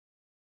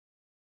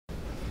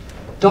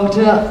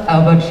Dr.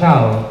 Albert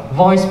Chow,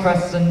 Vice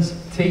President,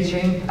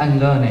 Teaching and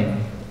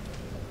Learning.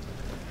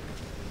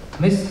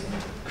 Ms.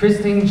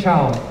 Christine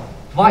Chow,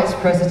 Vice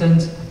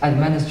President,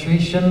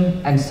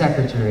 Administration and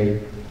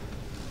Secretary.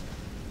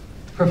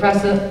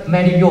 Professor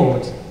Mette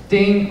HJORT,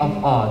 Dean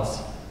of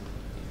Arts.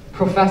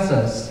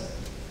 Professors.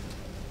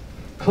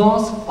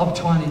 Class of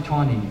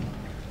 2020,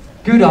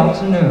 good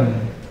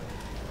afternoon.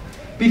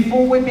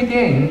 Before we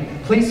begin,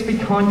 please be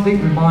kindly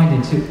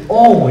reminded to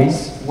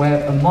always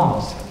wear a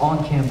mask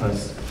on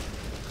campus.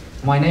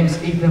 My name is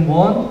Ho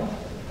Wan,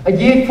 a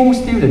Year 4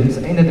 student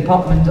in the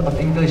Department of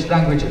English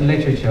Language and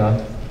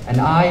Literature,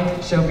 and I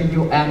shall be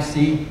your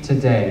MC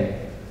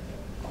today.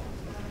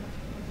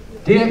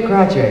 Dear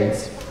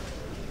graduates,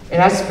 it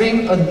has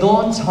been a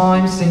long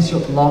time since your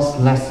last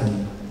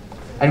lesson,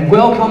 and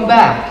welcome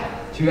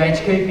back to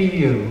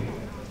HKBU.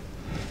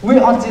 We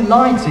are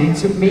delighted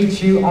to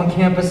meet you on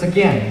campus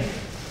again.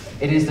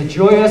 It is a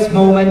joyous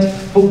moment,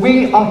 for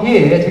we are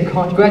here to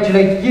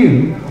congratulate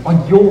you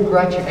on your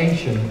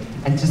graduation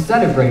and to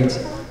celebrate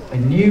a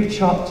new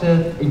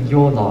chapter in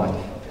your life.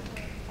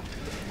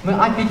 May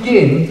I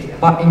begin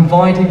by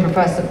inviting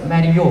Professor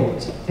Mette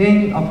HJORT,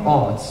 Dean of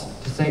Arts,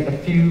 to say a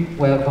few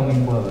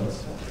welcoming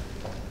words.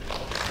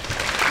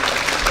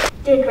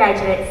 Dear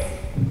graduates,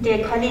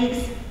 dear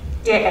colleagues,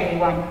 dear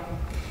everyone,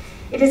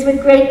 it is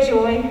with great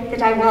joy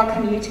that I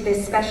welcome you to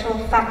this special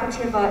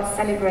Faculty of Arts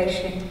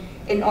celebration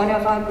in honor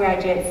of our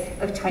graduates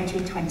of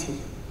 2020.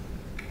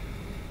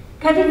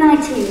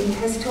 COVID-19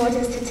 has taught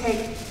us to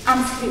take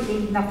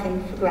absolutely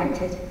nothing for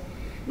granted,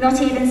 not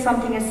even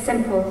something as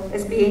simple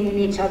as being in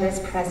each other's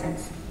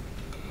presence.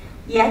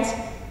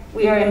 Yet,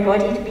 we are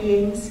embodied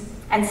beings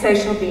and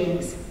social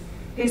beings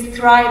whose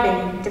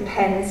thriving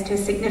depends to a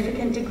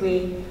significant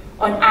degree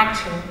on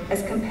actual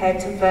as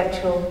compared to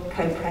virtual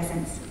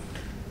co-presence.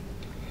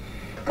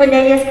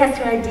 Cornelius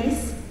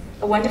Castoriadis,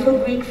 a wonderful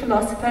Greek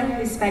philosopher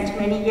who spent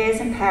many years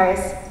in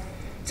Paris,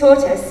 taught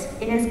us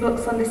in his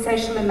books on the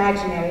social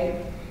imaginary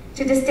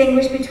to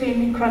distinguish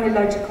between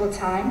chronological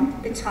time,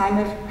 the time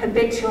of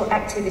habitual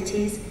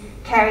activities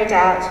carried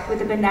out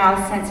with a banal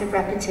sense of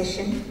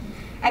repetition,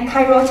 and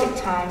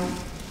kairotic time,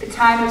 the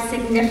time of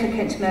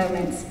significant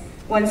moments,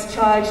 once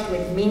charged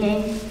with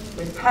meaning,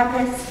 with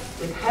purpose,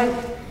 with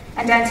hope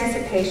and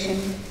anticipation,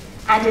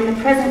 and in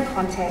the present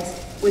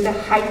context, with a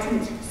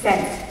heightened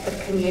sense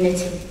of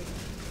community.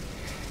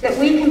 That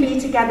we can be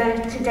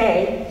together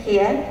today,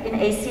 here in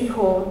AC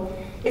Hall,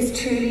 is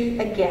truly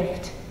a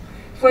gift.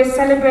 For a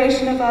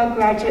celebration of our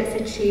graduates'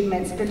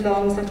 achievements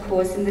belongs, of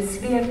course, in the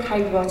sphere of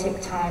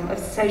kairotic time, of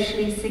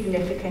socially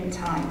significant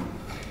time.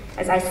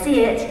 As I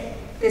see it,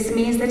 this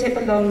means that it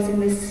belongs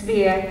in the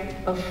sphere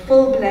of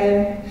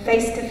full-blown,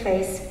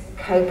 face-to-face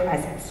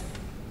co-presence.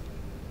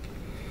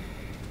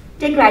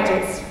 Dear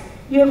graduates,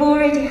 you have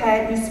already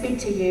heard me speak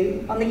to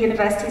you on the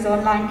university's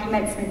online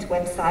commencement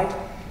website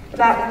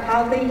about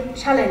how the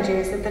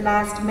challenges of the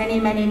last many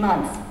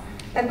months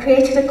have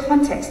created a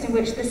context in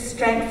which the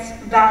strengths,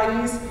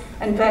 values,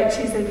 and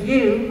virtues of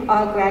you,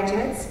 our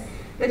graduates,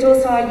 but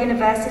also our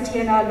university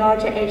and our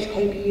larger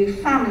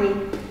HKBU family,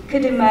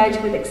 could emerge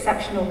with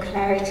exceptional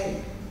clarity.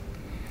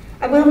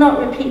 I will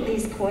not repeat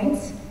these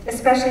points,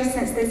 especially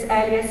since this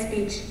earlier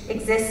speech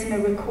exists in a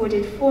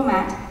recorded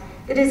format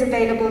that is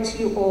available to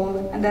you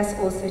all, and thus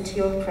also to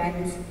your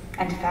friends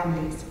and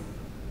families.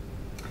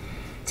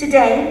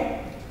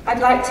 Today, I'd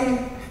like to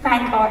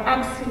thank our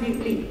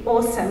absolutely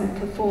awesome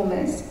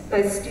performers,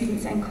 both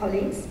students and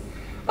colleagues,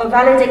 our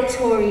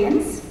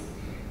valedictorians,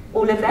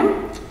 all of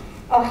them,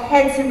 our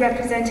heads and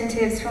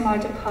representatives from our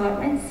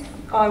departments,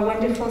 our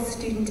wonderful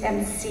student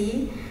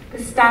MC,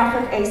 the staff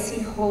of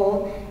AC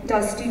Hall, and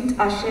our student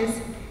ushers,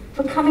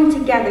 for coming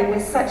together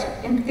with such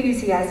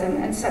enthusiasm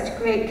and such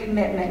great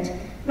commitment,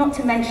 not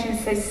to mention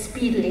so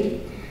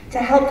speedily, to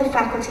help the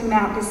faculty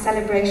mount this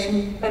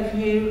celebration of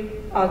you,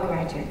 our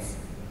graduates.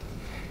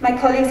 My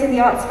colleagues in the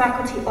Arts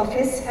Faculty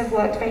Office have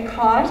worked very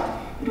hard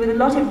and with a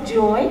lot of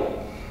joy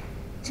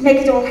to make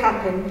it all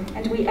happen,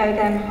 and we owe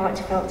them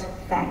heartfelt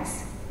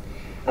thanks.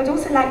 I'd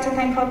also like to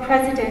thank our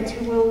President,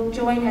 who will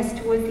join us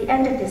towards the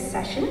end of this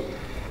session,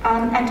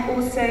 and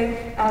also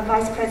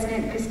Vice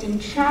President Christine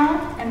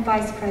Chow and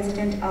Vice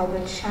President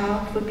Albert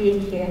Chow for being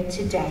here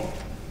today.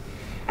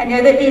 I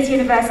know that these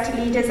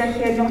university leaders are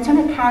here not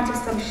on account of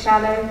some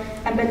shallow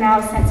and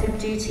banal sense of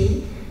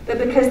duty, but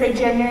because they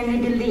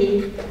genuinely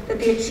believe that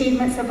the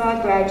achievements of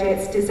our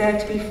graduates deserve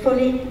to be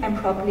fully and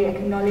properly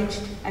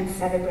acknowledged and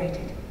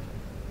celebrated.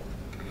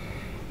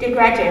 Dear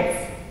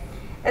graduates,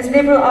 as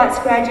liberal arts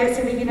graduates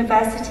of a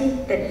university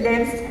that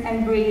lives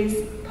and breathes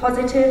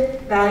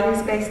positive,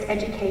 values-based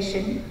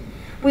education,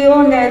 we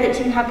all know that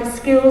you have the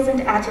skills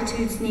and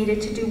attitudes needed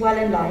to do well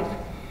in life,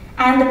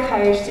 and the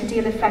courage to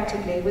deal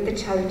effectively with the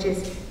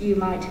challenges you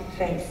might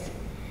face.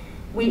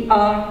 We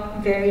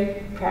are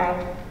very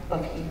proud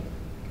of you.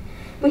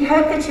 We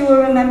hope that you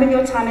will remember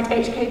your time at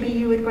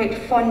HKBU with great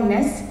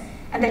fondness,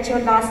 and that your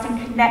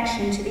lasting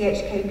connection to the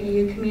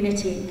HKBU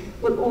community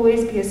will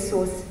always be a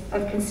source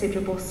of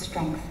considerable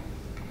strength.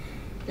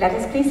 Let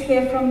us please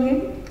hear from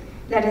you.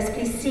 Let us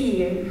please see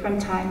you from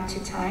time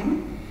to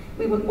time.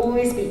 We will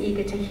always be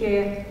eager to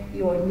hear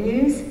your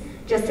news,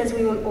 just as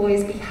we will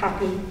always be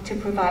happy to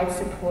provide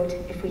support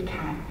if we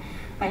can.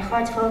 My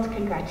heartfelt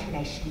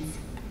congratulations.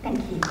 Thank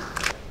you.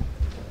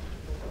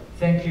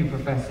 Thank you,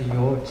 Professor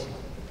HJORT.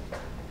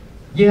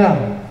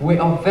 Yeah, we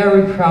are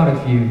very proud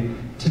of you.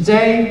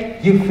 Today,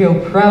 you feel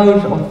proud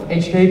of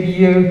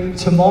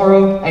HKBU.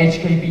 Tomorrow,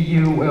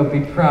 HKBU will be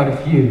proud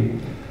of you.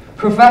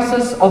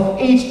 Professors of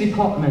each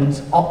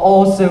department are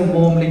also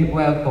warmly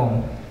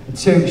welcome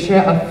to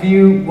share a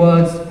few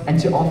words and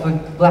to offer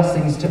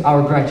blessings to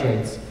our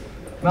graduates.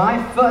 May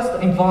I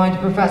first invite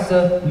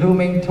Professor Lu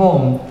Ming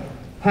Tong,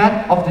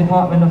 Head of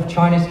Department of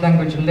Chinese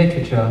Language and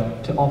Literature,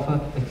 to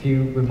offer a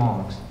few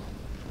remarks.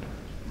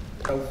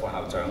 周副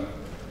校長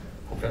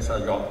Professor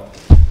HJORT，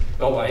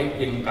 各位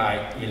應屆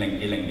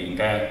2020年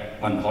嘅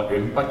文學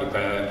院畢業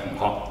嘅同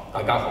學，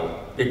大家好，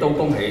亦都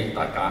恭喜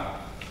大家。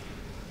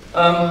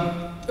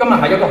今日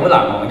係一個好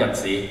難忘嘅日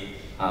子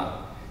啊，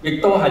亦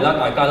都係啦，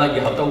大家咧以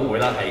後都會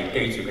啦係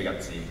記住嘅日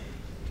子。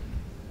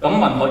咁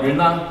文學院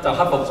啦就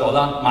克服咗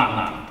啦萬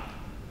難，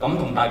咁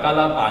同大家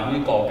啦辦呢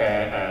個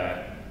嘅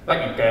畢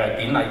業嘅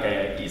典禮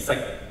嘅儀式，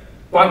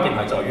關鍵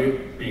係在於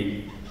變。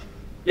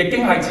易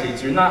經係辭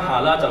傳啦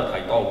下啦就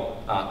提到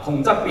啊，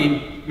窮則變，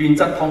變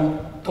則通，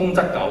通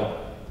則久。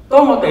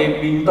當我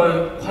哋面對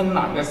困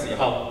難嘅時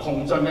候、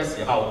窮盡嘅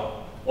時候，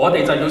我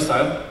哋就要想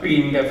變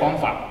嘅方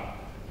法。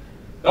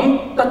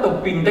咁得到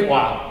變的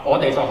話，我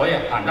哋就可以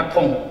行得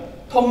通；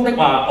通的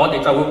話，我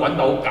哋就會揾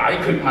到解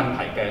決問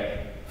題嘅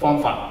方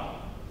法。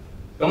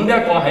咁呢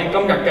一個喺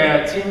今日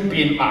嘅千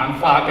變萬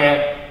化嘅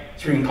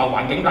全球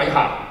環境底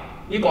下，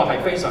呢個係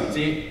非常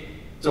之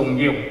重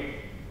要。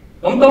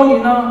咁當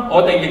然啦，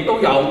我哋亦都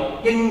有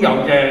應有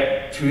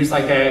嘅處世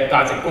嘅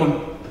價值觀。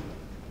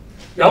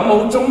有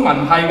冇中文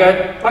系嘅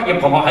畢業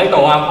同學喺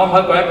度啊？可唔可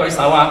以舉一舉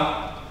手啊？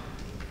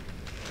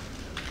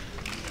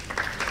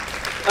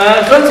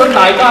相信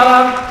大家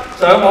啦，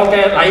上我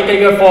嘅禮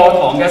記嘅課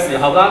堂嘅時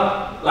候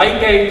啦，禮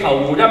記投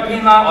壺一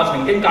篇啦，我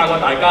曾經教過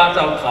大家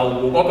就投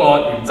壺嗰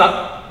個原則。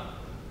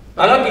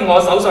大家見我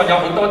手上有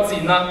好多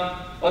箭啦，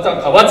我就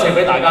投一次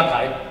俾大家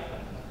睇。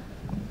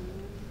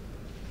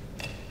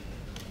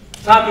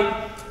差啲。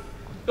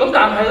咁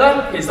但係咧，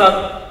其實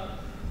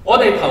我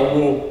哋投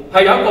壺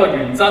係有一個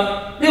原則，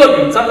呢個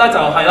原則咧就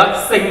係啦，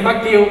勝不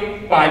驕，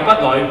敗不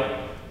餒，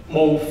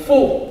無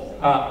夫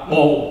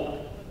無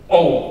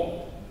傲。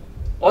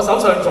我手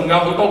上仲有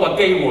好多個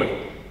機會，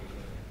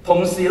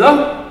同時咧，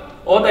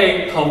我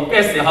哋投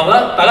嘅時候咧，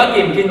大家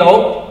見唔見到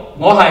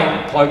我係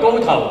抬高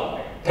頭、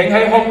挺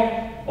起胸，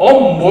我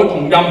唔會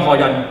同任何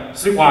人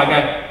説話嘅，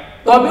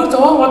代表咗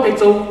我哋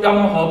做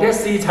任何嘅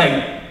事情，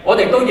我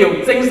哋都要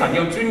精神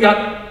要專一，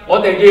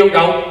我哋要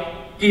有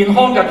健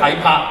康嘅體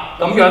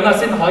魄，咁樣咧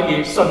先可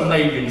以順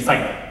利完成。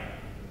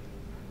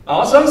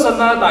我相信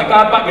咧，大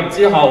家畢業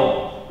之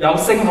後有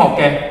升學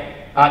嘅，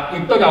亦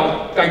都有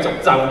繼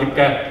續就業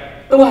嘅。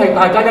都係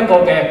大家一個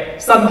嘅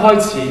新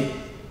開始。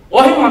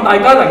我希望大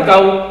家能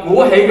夠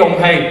鼓起勇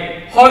氣，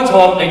開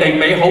創你哋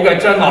美好嘅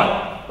將來。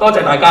多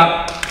謝大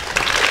家。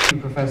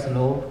Professor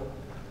Law.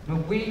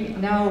 We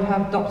now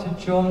have Dr.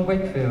 John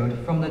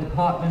Wakefield from the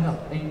Department of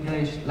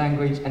English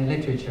Language and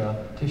Literature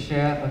to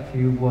share a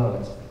few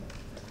words.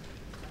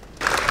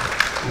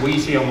 唔好意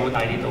思，我冇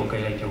帶啲道具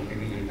嚟做表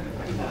演。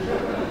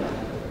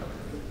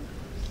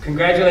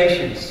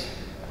Congratulations,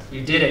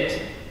 you did it.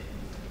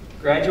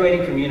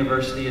 Graduating from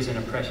university is an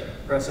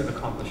impressive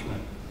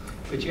accomplishment,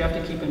 but you have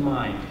to keep in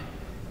mind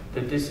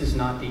that this is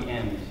not the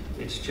end,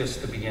 it's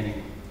just the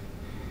beginning.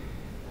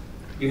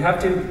 You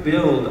have to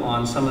build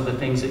on some of the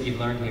things that you've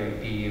learned here at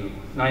BU.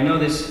 Now I know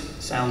this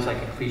sounds like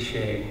a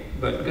cliche,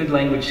 but good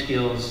language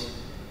skills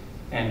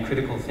and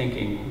critical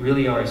thinking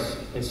really are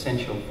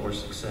essential for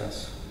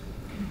success.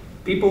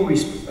 People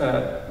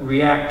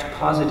react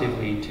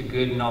positively to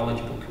good,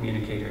 knowledgeable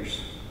communicators.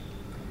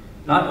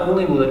 Not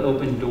only will it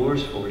open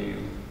doors for you,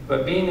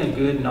 but being a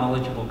good,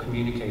 knowledgeable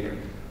communicator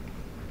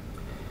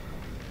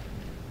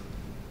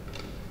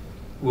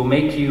will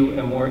make you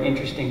a more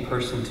interesting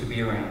person to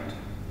be around.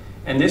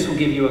 And this will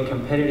give you a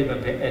competitive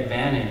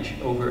advantage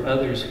over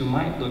others who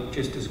might look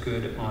just as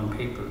good on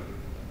paper.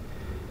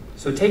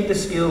 So take the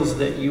skills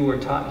that you were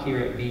taught here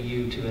at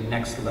BU to the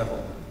next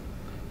level.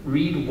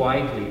 Read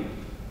widely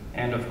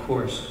and, of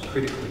course,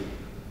 critically.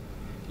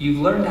 You've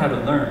learned how to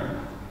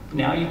learn.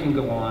 Now you can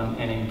go on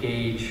and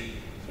engage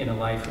in a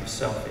life of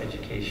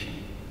self-education.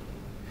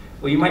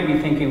 Well, you might be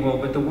thinking, well,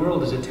 but the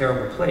world is a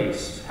terrible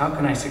place. How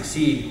can I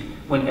succeed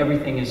when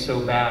everything is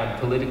so bad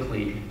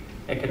politically,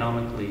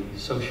 economically,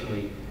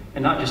 socially,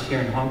 and not just here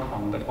in Hong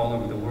Kong, but all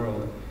over the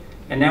world?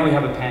 And now we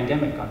have a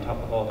pandemic on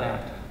top of all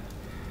that.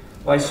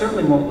 Well, I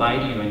certainly won't lie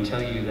to you and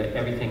tell you that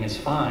everything is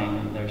fine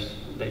and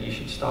that you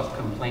should stop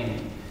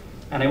complaining.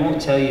 And I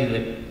won't tell you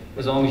that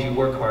as long as you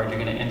work hard,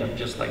 you're going to end up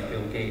just like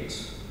Bill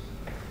Gates.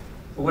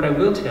 But what I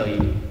will tell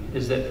you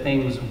is that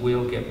things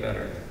will get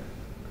better.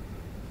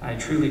 I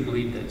truly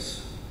believe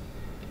this,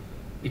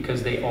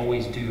 because they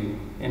always do.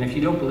 And if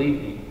you don't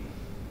believe me,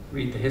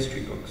 read the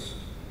history books.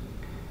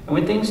 And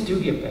when things do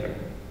get better,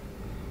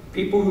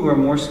 People who are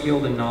more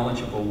skilled and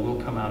knowledgeable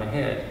will come out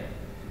ahead.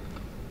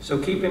 So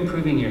keep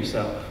improving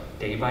yourself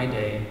day by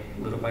day,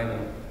 little by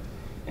little.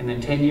 And then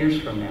 10 years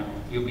from now,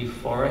 you'll be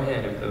far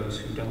ahead of those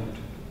who don't.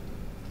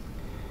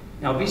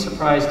 Now, I'll be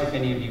surprised if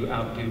any of you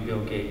outdo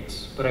Bill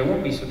Gates, but I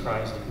won't be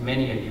surprised if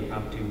many of you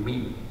outdo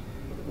me,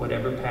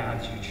 whatever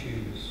paths you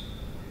choose.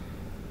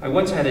 I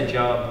once had a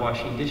job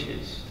washing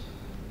dishes.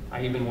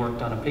 I even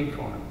worked on a pig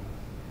farm.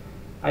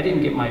 I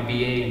didn't get my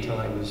BA until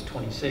I was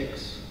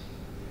 26.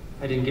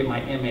 I didn't get my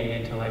MA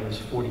until I was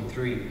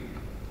 43.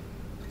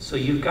 So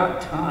you've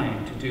got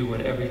time to do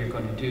whatever you're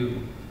going to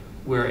do,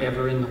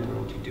 wherever in the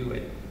world you do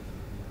it.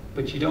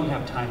 But you don't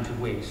have time to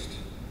waste.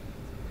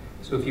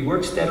 So if you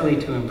work steadily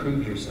to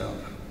improve yourself,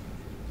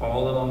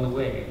 all along the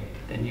way,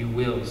 then you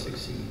will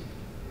succeed.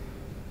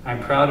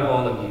 I'm proud of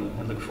all of you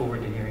and look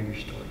forward to hearing your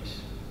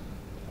stories.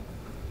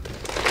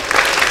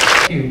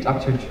 Thank you,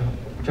 Dr.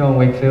 John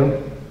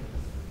Wakefield.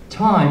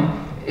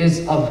 Time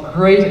is of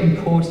great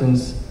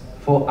importance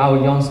for our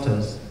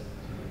youngsters.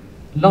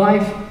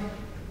 Life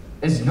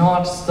is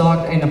not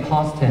stuck in the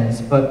past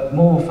tense, but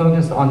more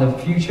focused on the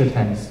future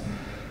tense.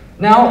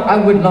 Now, I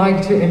would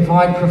like to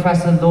invite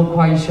Professor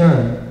Hoi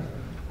Kei,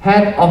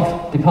 Head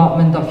of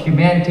Department of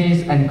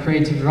Humanities and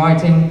Creative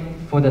Writing,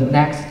 for the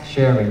next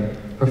sharing.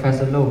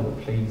 Professor Lo,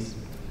 please.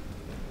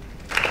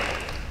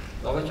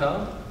 Dr.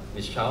 Chow,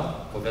 Ms.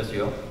 Chow, Professor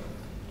Yo.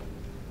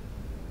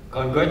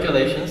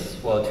 Congratulations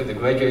to the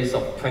graduates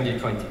of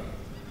 2020.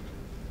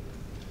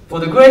 For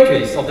the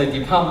graduates of the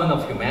Department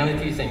of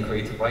Humanities and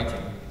Creative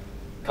Writing,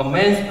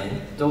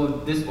 Commencement, though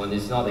this one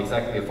is not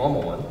exactly a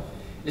formal one,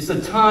 is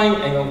a time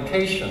and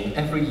occasion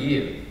every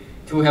year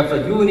to have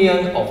a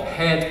union of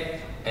head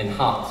and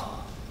heart.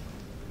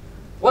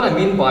 What I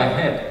mean by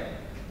head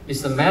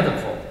is the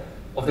metaphor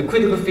of the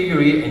critical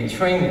theory and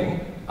training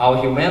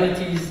our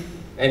humanities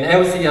and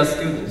LCS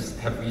students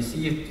have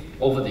received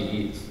over the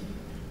years.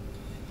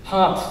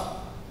 Heart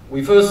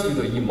refers to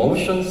the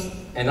emotions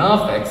and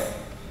affects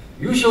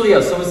usually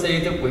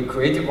associated with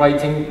creative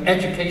writing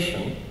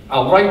education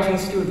our writing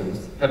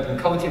students have been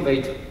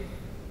cultivated.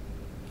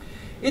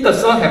 It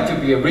does not have to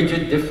be a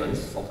rigid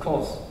difference, of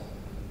course.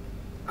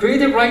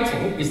 Creative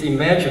writing is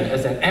imagined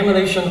as an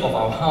emanation of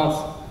our hearts,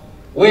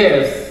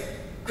 whereas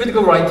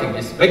critical writing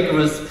is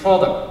vigorous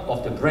product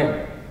of the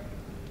brain.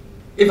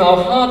 If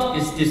our heart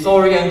is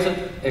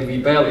disoriented and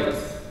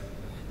rebellious,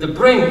 the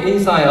brain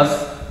inside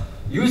us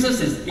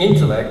uses its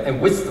intellect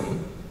and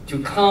wisdom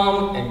to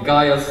calm and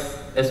guide us,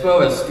 as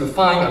well as to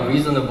find a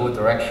reasonable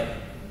direction.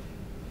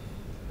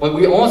 But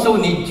we also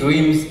need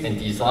dreams and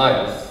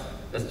desires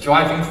as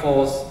driving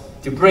force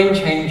to bring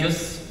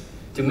changes,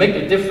 to make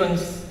a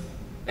difference,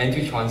 and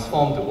to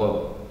transform the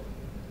world.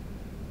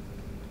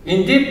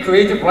 In deep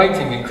creative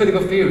writing and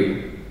critical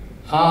theory,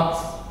 heart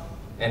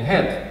and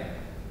head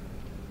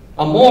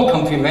are more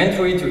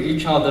complementary to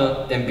each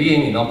other than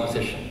being in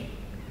opposition.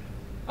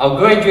 Our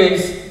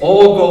graduates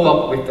all grow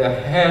up with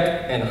their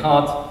head and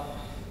heart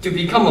to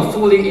become a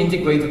fully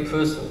integrated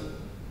person.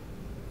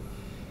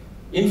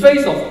 In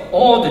face of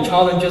all the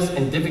challenges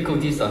and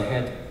difficulties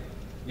ahead,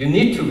 you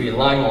need to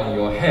rely on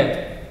your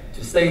head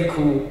to stay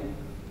cool,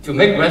 to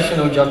make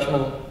rational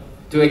judgment,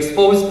 to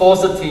expose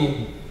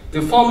falsity,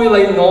 to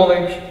formulate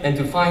knowledge, and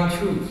to find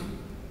truth.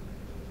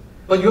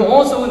 But you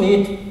also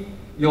need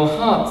your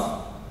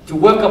heart to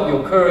work up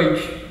your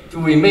courage,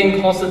 to remain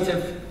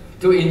positive,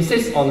 to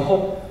insist on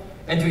hope,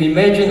 and to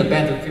imagine a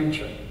better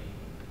future.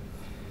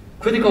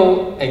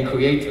 Critical and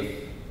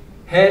creative,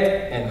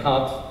 head and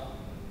heart,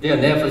 they are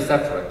never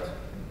separate.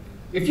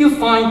 If you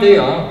find they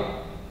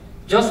are,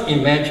 just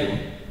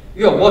imagine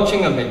you are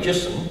watching a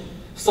magician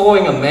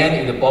sawing a man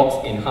in the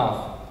box in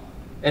half,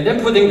 and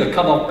then putting the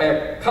cut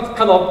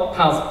off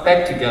parts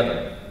back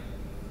together.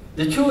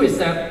 The truth is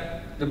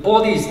that the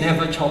body is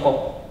never chopped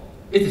up.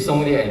 It is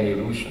only an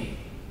illusion.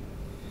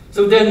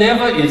 So there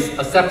never is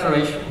a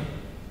separation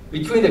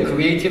between the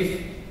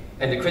creative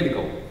and the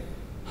critical,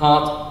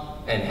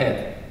 heart and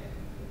head.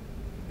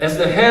 As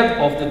the head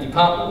of the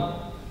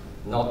department,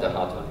 not the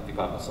heart of the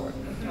department, sorry,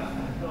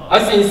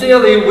 I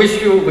sincerely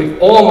wish you with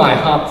all my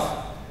heart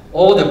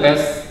all the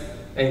best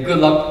and good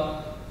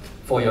luck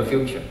for your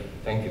future.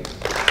 Thank you.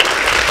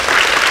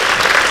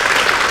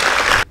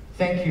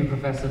 Thank you,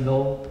 Professor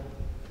Lo.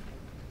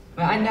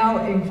 May I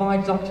now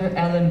invite Dr.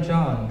 Ellen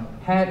John,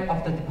 Head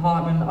of the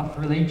Department of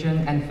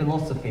Religion and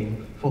Philosophy,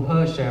 for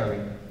her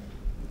sharing.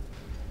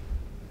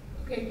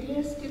 Okay,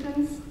 dear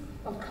students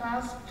of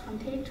class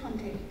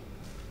 2020,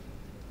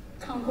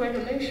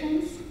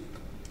 congratulations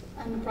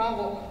and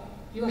bravo,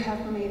 you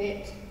have made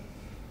it.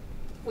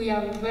 We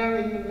are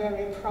very,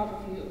 very proud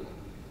of you.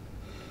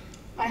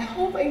 I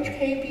hope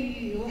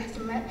HKBU has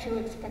met your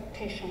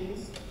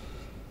expectations.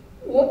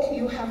 What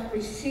you have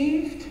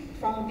received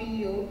from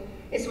BU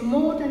is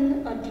more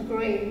than a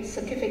degree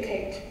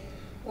certificate,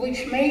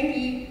 which may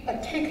be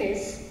a ticket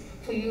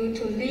for you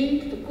to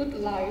lead the good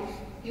life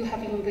you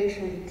have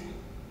envisioned.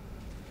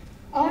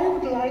 I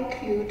would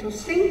like you to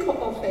think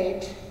of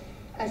it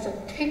as a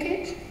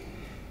ticket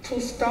to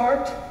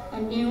start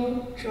a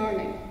new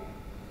journey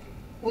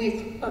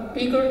with a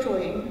bigger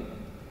dream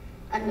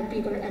and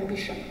bigger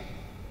ambition.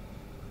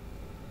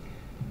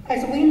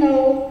 As we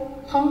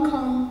know, Hong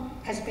Kong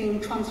has been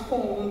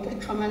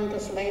transformed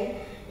tremendously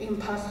in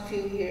the past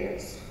few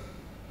years,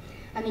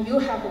 and you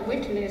have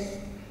witnessed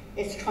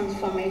its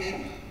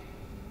transformation.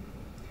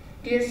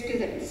 Dear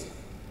students,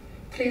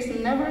 please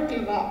never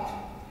give up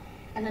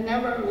and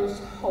never lose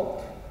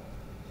hope.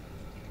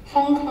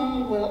 Hong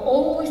Kong will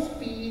always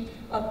be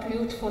a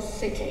beautiful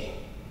city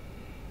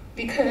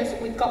because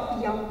we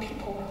got young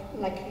people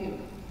like you.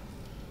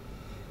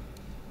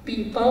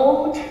 Be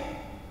bold,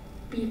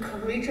 be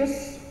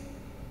courageous,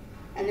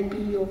 and be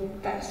your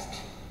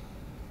best.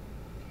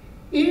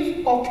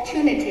 If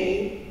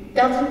opportunity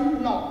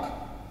doesn't knock,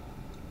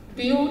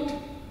 build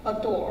a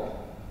door.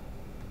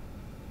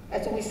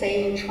 As we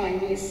say in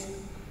Chinese,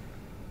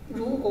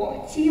 如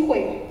果机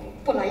会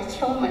不来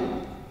敲门，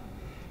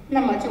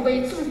那么就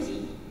为自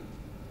己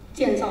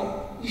建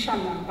造一扇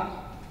门吧。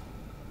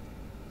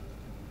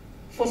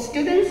For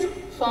students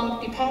from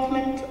the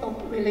Department of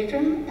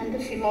Religion and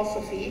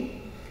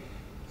Philosophy,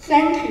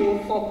 thank you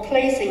for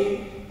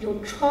placing your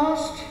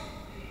trust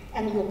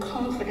and your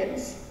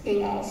confidence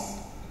in us.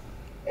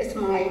 It's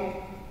my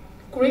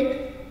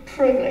great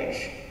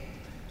privilege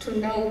to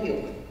know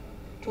you,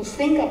 to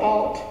think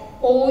about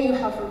all you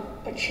have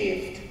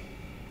achieved,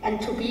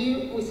 and to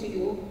be with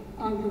you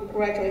on your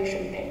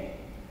graduation day.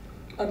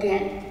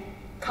 Again,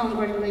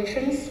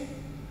 congratulations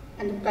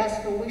and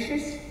best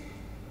wishes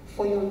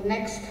for your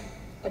next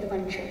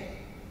adventure.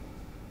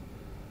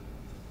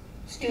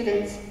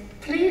 Students,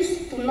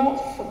 please do not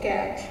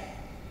forget,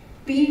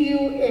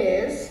 BU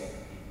is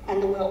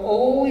and will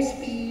always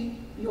be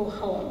your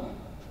home.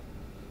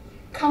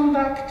 Come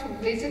back to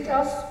visit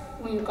us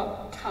when you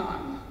got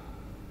time.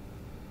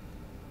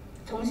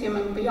 同学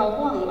们不要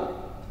忘了，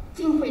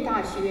浸会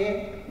大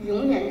学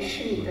永远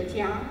是你的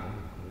家，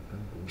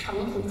常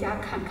回家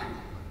看看。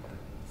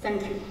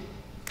Thank you.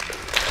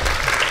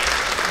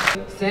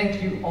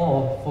 Thank you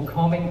all for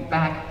coming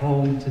back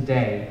home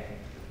today.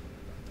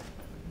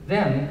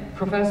 Then,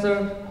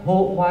 Professor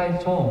Ho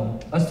Wan,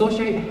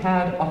 Associate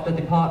Head of the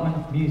Department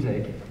of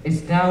Music,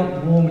 is now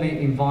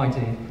warmly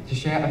invited to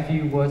share a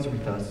few words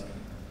with us.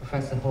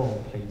 Professor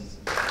Ho, please.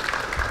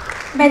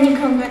 Many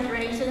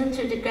congratulations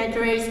to the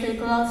graduating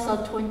class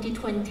of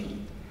 2020.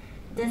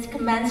 This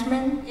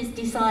commencement is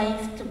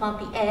designed to mark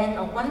the end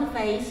of one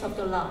phase of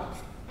your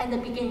life and the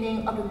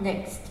beginning of the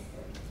next.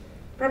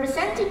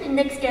 Representing the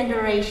next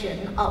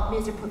generation of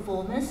music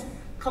performers,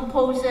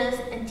 composers,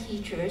 and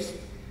teachers,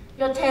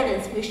 your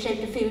talents will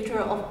shape the future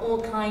of all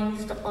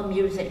kinds of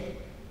music,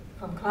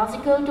 from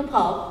classical to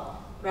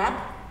pop,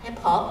 rap,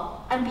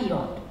 hip-hop, and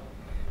beyond.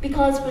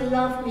 Because we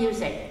love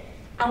music,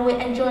 and we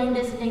enjoy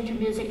listening to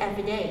music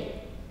every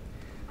day.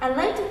 I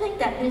like to think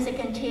that music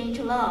can change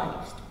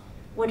lives,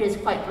 which is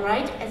quite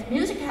right, as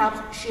music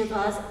helps shape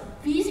us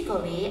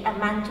physically and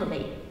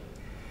mentally.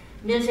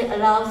 Music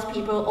allows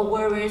people of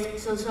various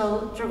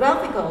social,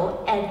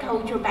 geographical, and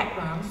cultural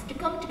backgrounds to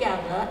come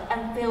together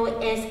and feel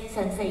its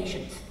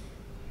sensations.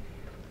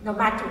 No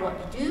matter what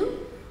you do,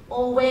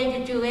 or where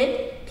you do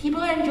it,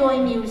 people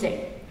enjoy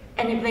music,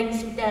 and it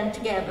brings them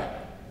together.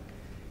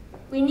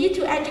 We need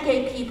to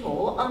educate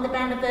people on the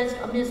benefits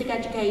of music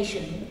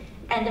education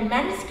and the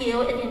many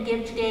skills it can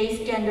give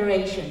today's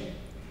generation.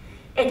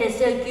 It is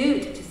so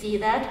good to see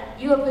that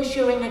you are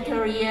pursuing a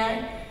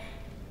career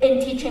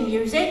in teaching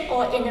music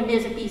or in the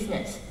music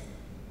business.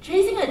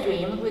 Chasing a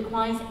dream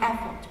requires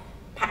effort,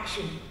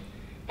 passion,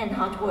 and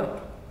hard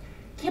work.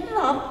 Keep it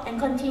up and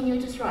continue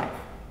to strive.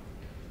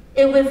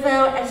 If we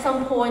fail at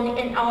some point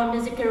in our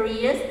music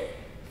careers,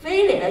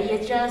 failure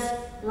is just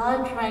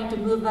life trying to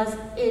move us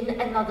in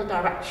another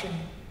direction.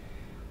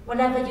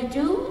 Whatever you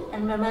do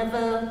and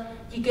wherever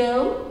you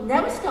go,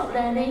 never stop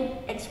learning,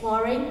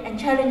 exploring, and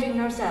challenging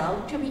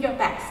yourself to be your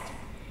best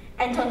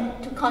and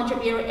to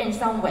contribute in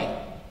some way.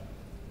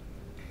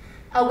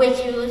 I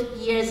wish you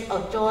years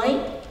of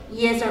joy,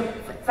 years of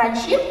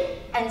friendship,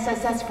 and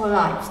successful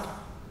lives.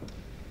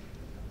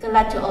 Good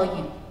luck to all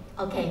you.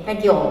 Okay,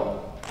 thank you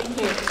all.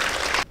 Thank you.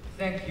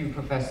 Thank you,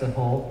 Professor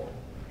Ho.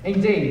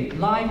 Indeed,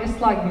 life is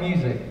like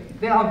music.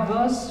 There are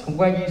bursts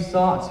where you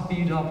start to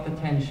build up the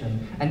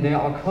tension, and there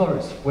are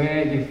chords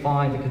where you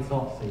find the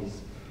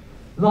catharsis.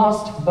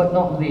 Last but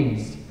not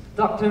least,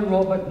 Dr.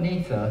 Robert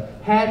Neither,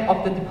 Head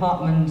of the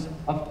Department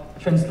of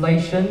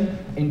Translation,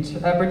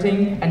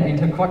 Interpreting, and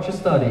Intercultural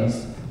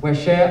Studies, will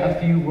share a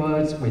few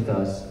words with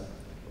us.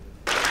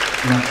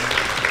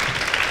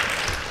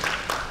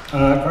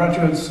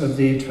 Graduates of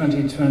the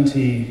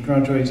 2020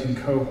 graduating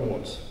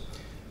cohort,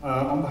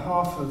 on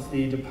behalf of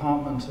the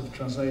Department of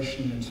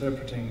Translation,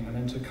 Interpreting,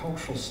 and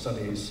Intercultural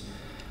Studies,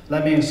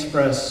 let me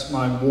express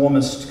my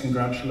warmest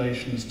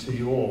congratulations to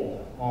you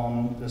all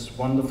on this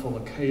wonderful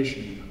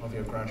occasion of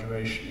your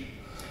graduation.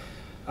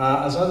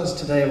 As others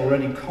today have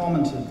already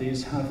commented,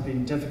 these have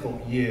been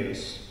difficult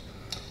years,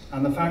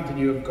 and the fact that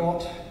you have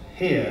got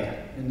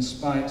here in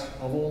spite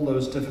of all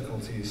those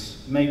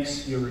difficulties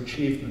makes your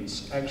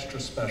achievements extra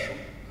special.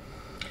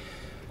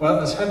 Well,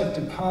 as head of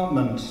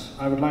department,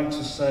 I would like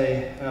to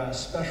say a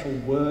special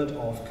word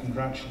of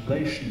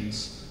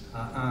congratulations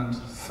and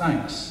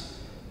thanks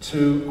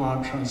to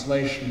our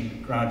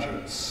translation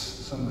graduates,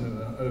 some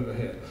who are over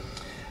here.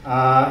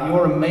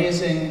 Your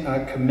amazing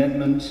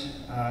commitment,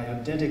 your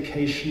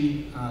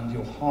dedication, and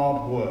your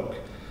hard work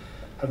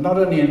have not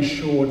only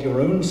ensured your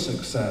own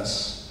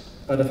success,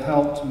 but have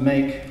helped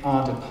make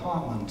our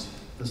department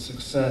the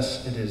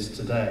success it is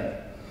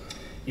today.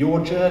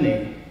 Your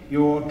journey,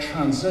 your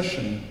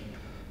transition,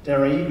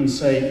 dare I even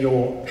say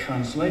your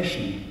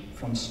translation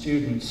from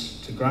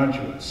students to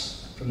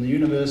graduates, from the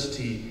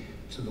university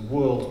to the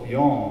world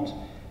beyond,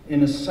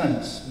 in a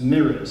sense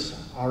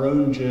mirrors our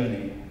own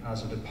journey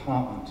as a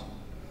department.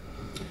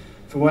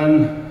 For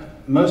when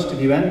most of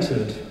you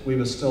entered, we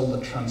were still the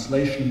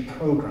translation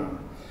program,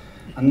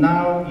 and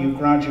now you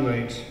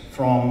graduate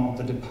from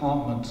the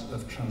Department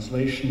of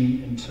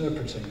Translation,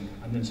 Interpreting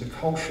and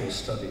Intercultural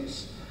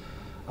Studies,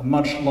 a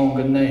much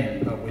longer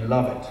name, but we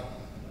love it.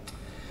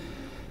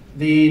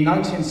 The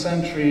 19th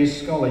century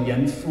scholar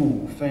Yan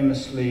Fu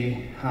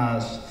famously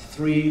has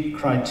 3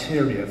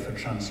 criteria for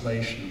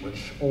translation,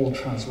 which all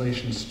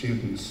translation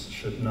students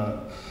should know.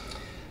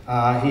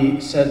 He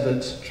said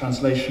that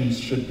translations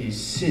should be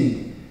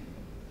Xin,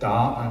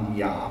 Da, and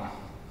Ya.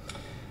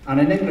 And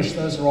in English,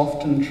 those are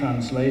often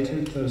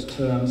translated, those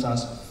terms,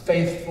 as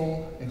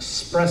faithful,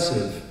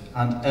 expressive,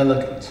 and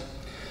elegant.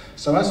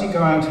 So as you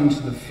go out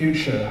into the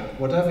future,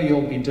 whatever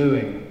you'll be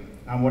doing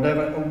and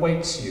whatever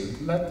awaits you,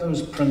 let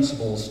those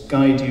principles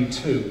guide you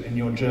too in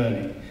your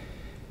journey.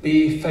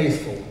 Be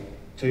faithful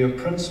to your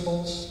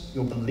principles,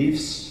 your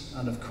beliefs,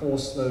 and of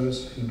course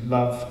those who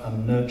love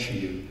and nurture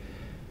you.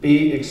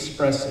 Be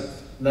expressive.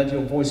 Let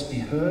your voice be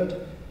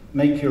heard.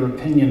 Make your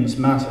opinions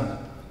matter.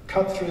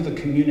 Cut through the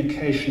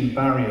communication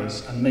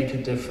barriers and make a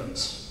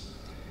difference.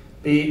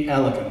 Be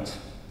elegant.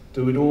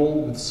 Do it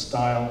all with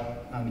style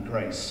and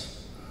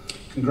grace.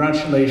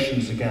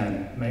 Congratulations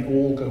again. May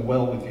all go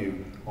well with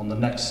you on the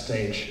next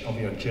stage of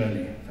your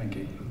journey. Thank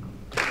you.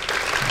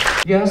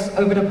 Yes,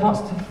 over the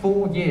past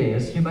 4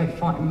 years, you may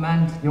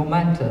find your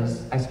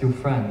mentors as your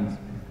friends,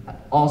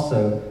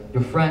 also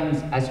your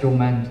friends as your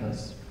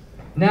mentors.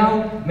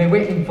 Now, may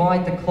we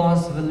invite the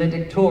class of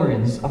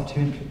Valedictorians of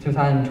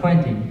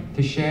 2020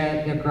 to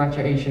share their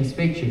graduation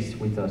speeches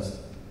with us.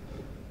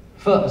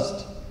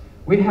 First,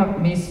 we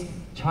have Miss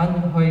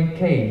Hoi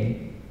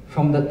Kei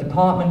from the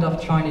Department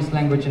of Chinese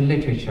Language and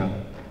Literature.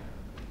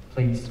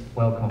 Please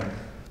welcome.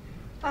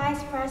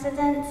 Vice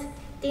President,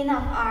 Dean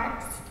of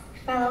Arts,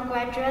 fellow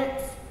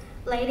graduates,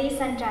 ladies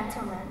and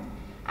gentlemen,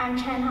 I'm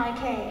Hoi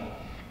Kei,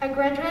 a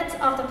graduate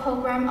of the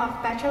program of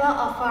Bachelor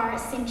of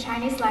Arts in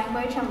Chinese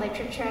Language and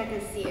Literature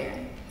this year.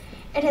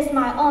 It is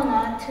my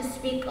honor to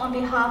speak on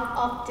behalf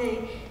of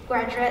the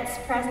graduates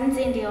present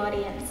in the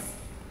audience.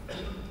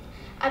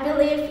 I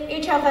believe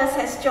each of us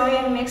has joy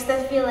and mixed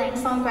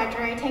feelings on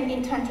graduating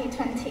in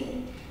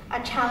 2020,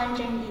 a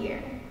challenging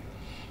year.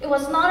 It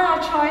was not our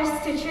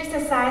choice to choose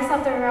the size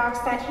of the rocks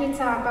that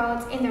hit our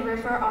boat in the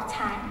river of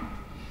time.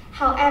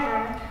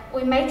 However,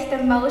 we made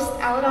the most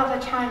out of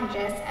the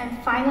challenges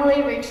and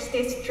finally reached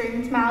this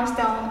dreamed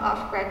milestone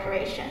of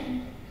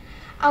graduation.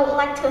 I would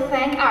like to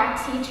thank our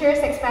teachers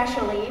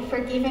especially for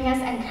giving us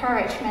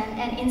encouragement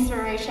and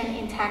inspiration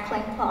in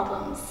tackling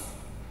problems.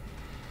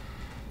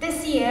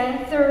 This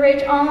year, through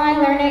rich online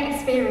learning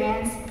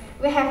experience,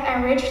 we have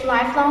enriched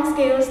lifelong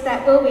skills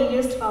that will be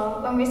useful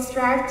when we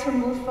strive to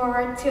move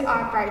forward to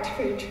our bright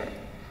future,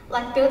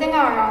 like building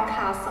our own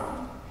castle.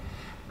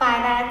 By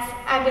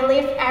that, I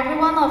believe every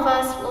one of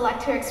us would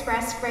like to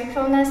express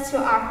gratefulness to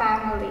our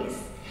families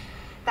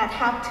that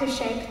helped to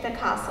shape the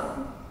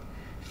castle.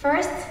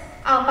 First,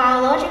 our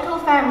biological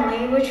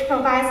family, which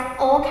provides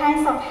all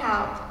kinds of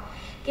help,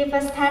 give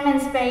us time and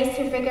space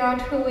to figure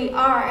out who we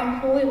are and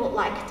who we would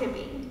like to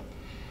be.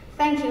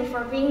 Thank you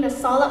for being the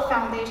solid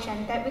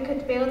foundation that we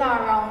could build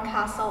our own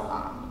castle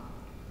on.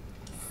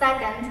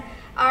 Second,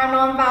 our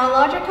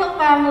non-biological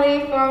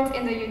family formed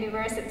in the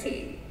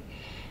university.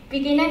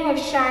 Beginning with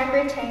shy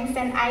greetings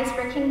and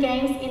ice-breaking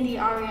games in the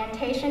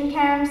orientation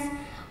camps,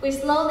 we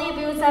slowly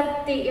built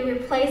up the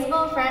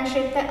irreplaceable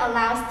friendship that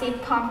allows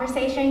deep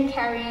conversation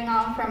carrying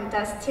on from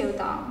dusk till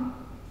dawn.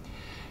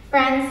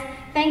 Friends,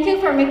 thank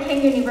you for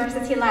making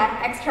University Life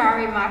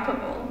extra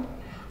remarkable.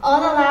 All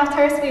the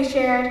laughters we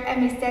shared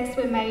and mistakes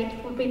we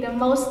made would be the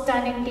most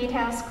stunning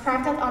details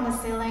crafted on the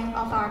ceiling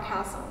of our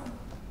castle.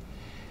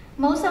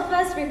 Most of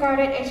us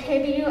regarded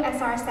HKBU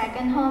as our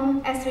second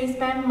home as we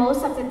spent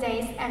most of the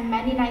days and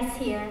many nights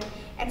here,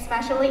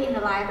 especially in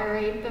the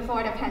library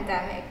before the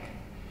pandemic.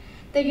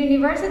 The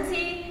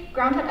university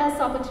granted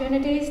us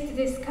opportunities to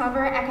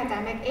discover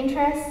academic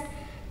interests,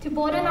 to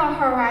broaden our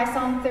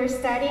horizon through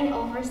studying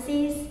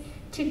overseas,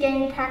 to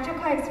gain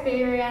practical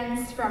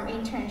experience from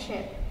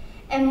internship,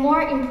 and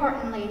more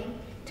importantly,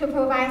 to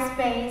provide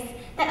space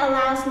that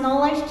allows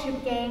knowledge to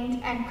be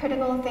gained and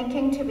critical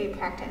thinking to be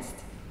practiced.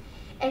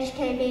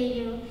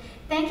 HKBU,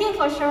 thank you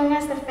for showing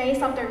us the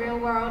face of the real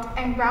world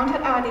and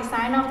grounded our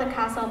design of the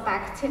castle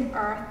back to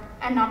earth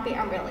and not be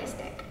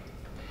unrealistic.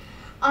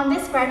 On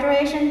this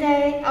graduation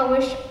day, I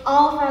wish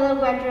all fellow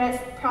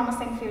graduates a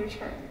promising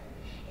future.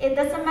 It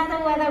doesn't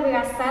matter whether we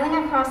are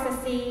sailing across the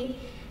sea,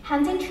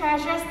 hunting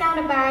treasures down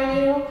the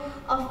bayou,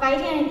 or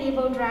fighting an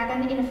evil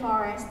dragon in the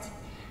forest.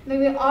 May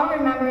we all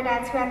remember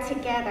that we are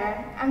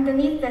together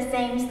underneath the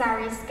same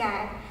starry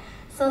sky.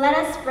 So let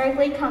us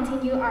bravely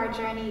continue our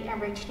journey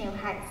and reach new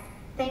heights.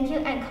 Thank you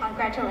and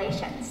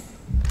congratulations.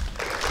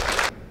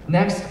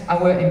 Next, I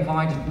will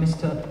invite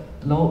Mr.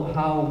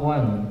 Ho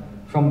Wan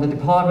from the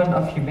Department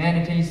of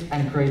Humanities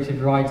and Creative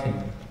Writing.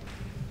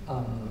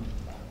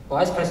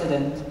 Vice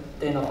President,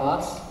 Dean of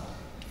Arts,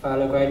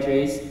 fellow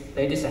graduates,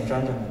 ladies and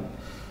gentlemen.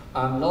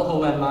 I'm Ho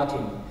Wan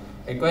Martin,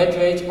 a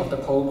graduate of the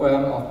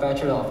program of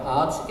Bachelor of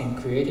Arts in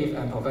Creative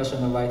and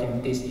Professional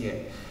Writing this year.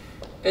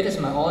 It is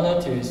my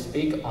honor to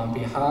speak on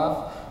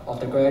behalf of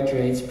the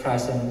graduates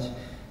present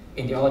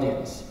in the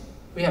audience.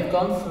 We have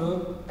gone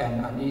through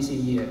an uneasy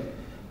year.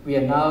 We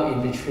are now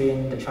in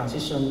between the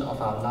transition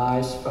of our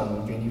lives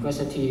from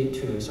university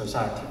to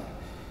society.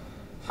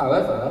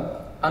 However,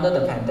 under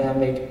the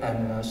pandemic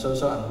and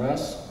social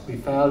unrest, we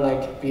felt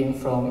like being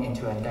thrown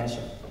into a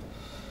desert.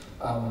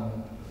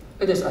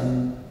 It is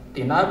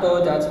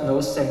undeniable that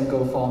no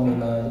single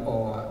formula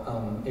or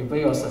a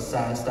way of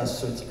success that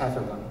suits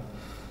everyone.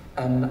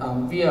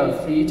 And we are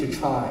free to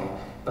try,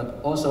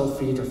 but also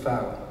free to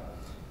fail.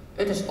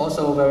 It is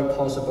also very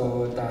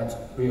possible that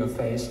we will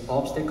face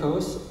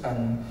obstacles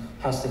and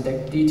has to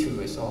take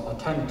detours or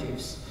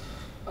alternatives,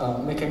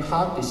 making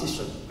hard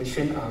decisions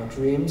between our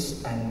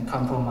dreams and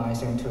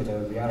compromising to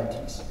the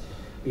realities.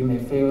 We may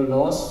feel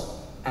lost,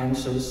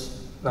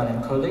 anxious,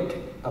 melancholic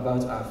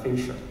about our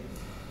future.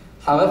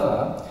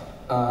 However,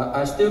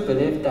 I still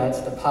believe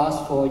that the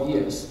past 4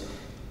 years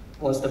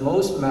was the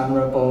most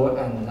memorable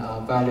and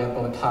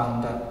valuable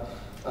time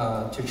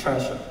that, to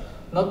treasure,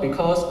 not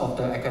because of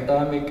the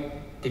academic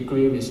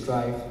degree we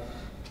strive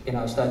in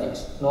our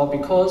studies, nor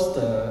because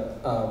the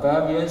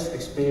various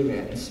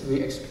experiences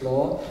we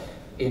explore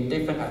in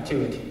different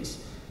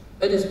activities.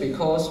 It is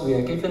because we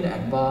are given the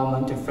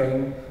environment to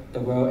frame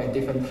the world a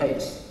different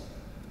place.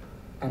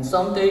 And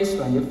some days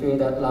when you feel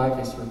that life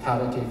is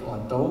repetitive or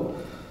dull,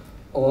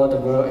 or the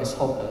world is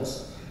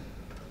hopeless,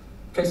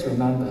 please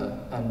remember,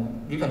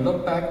 and you can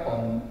look back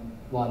on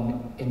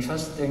one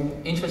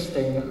interesting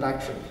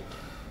lecture,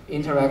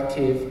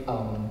 interactive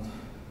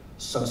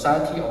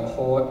society or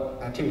hall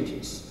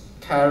activities,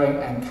 caring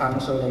and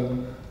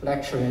counseling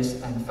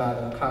lecturers and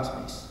fellow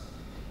classmates.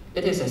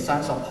 It is a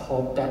sense of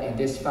hope that in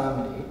this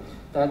family,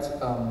 that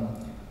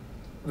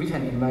we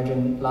can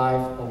imagine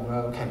life or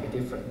world can be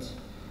different.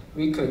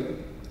 We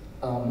could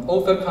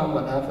overcome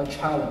whatever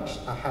challenge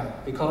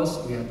ahead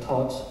because we are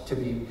taught to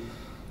be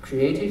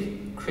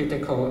creative,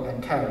 critical,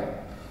 and caring.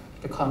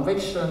 The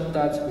conviction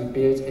that we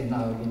built in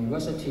our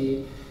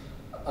university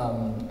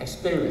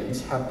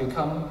experience have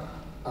become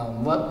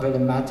what really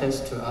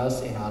matters to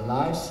us in our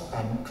lives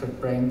and could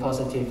bring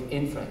positive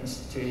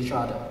influence to each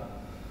other.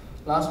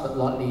 Last but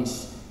not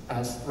least,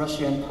 as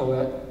Russian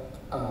poet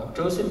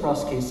Joseph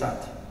Brodsky said,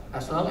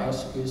 as long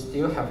as you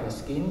still have your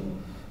skin,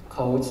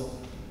 coat,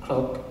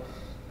 cloak,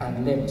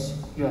 and limbs,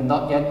 you are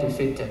not yet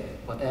defeated,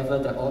 whatever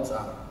the odds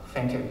are.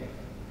 Thank you.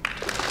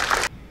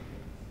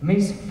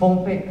 Ms.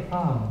 Fong Pei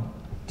Han,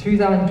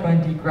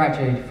 2020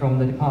 graduate from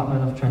the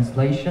Department of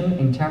Translation,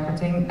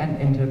 Interpreting, and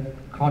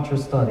Intercultural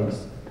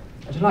Studies.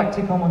 Would you like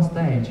to come on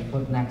stage for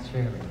the next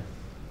sharing?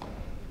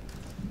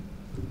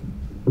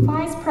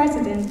 Vice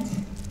President,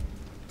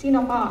 Dean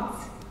of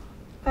Arts,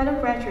 fellow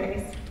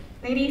graduates,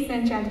 ladies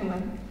and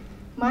gentlemen,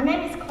 my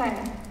name is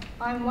Claire.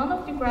 I'm one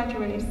of the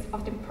graduates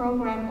of the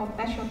program of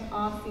Bachelor of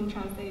Arts in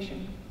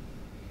Translation.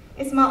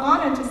 It's my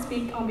honor to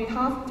speak on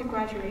behalf of the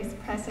graduates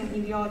present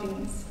in the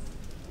audience.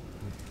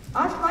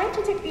 I'd like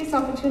to take this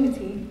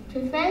opportunity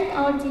to thank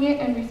our dear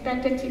and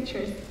respected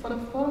teachers for the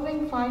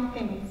following 5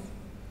 things.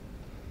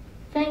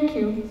 Thank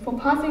you for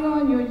passing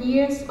on your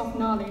years of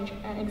knowledge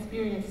and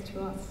experience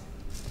to us.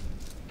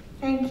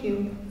 Thank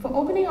you for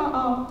opening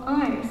our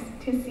eyes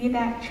to see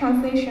that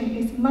translation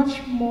is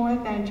much more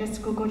than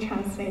just Google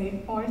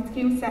Translate or a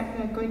skill set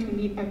we are going to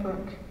need at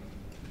work.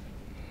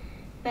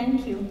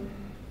 Thank you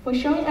for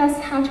showing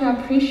us how to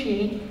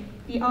appreciate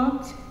the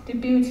art, the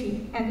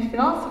beauty, and the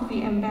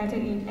philosophy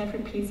embedded in every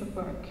piece of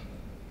work.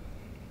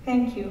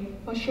 Thank you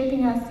for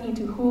shaping us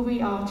into who we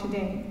are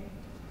today.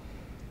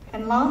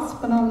 And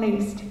last but not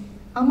least,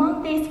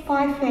 among these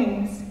 5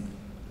 things,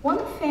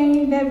 one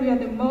thing that we are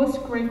the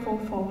most grateful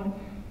for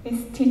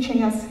is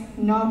teaching us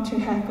not to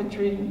have a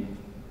dream.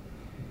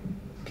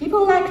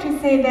 People like to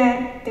say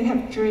that they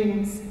have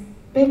dreams,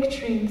 big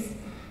dreams,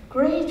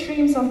 great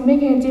dreams of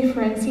making a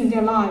difference in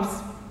their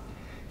lives,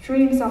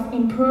 dreams of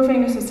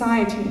improving the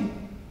society,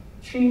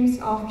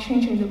 dreams of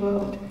changing the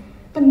world.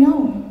 But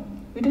no,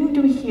 we don't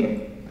do it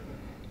here.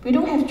 We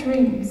don't have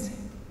dreams,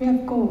 we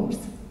have goals.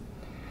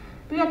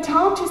 We are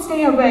taught to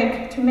stay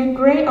awake to make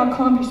great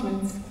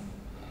accomplishments.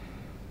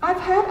 I've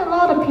heard a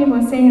lot of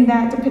people saying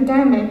that the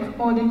pandemic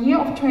or the year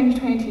of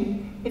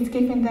 2020 is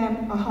giving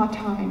them a hard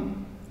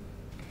time.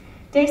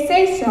 They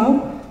say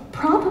so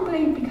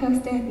probably because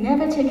they have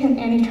never taken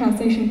any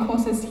translation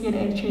courses here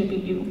at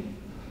HJBU.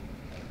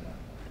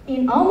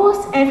 In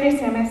almost every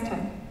semester,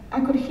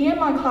 I could hear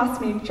my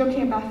classmates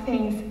joking about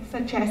things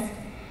such as,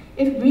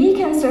 If we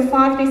can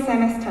survive this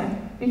semester,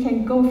 we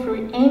can go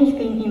through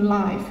anything in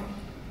life.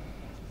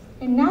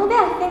 And now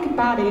that I think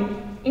about it,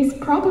 it's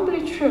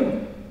probably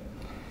true.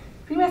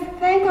 We must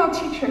thank our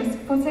teachers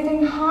for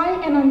setting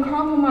high and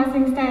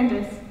uncompromising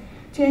standards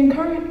to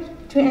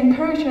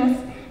encourage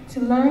us to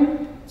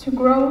learn, to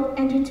grow,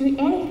 and to do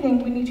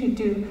anything we need to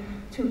do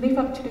to live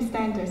up to the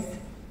standards.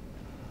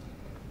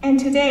 And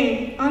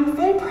today, I'm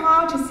very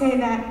proud to say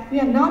that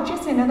we are not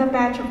just another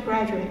batch of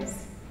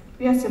graduates.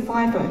 We are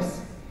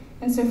survivors,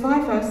 and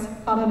survivors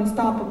are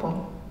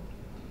unstoppable.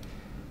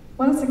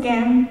 Once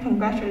again,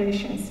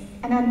 congratulations.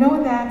 And I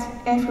know that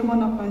every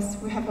one of us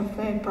will have a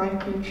very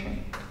bright future.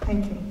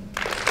 Thank you.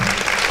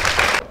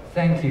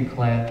 Thank you,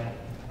 Claire.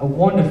 A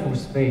wonderful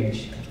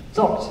speech.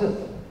 Dr.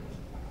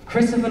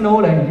 Christopher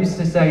Nolan used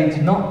to say,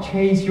 do not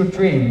chase your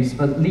dreams,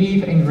 but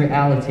live in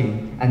reality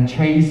and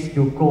chase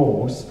your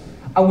goals.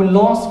 Our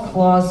last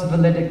class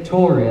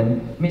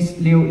valedictorian, Miss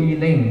LIU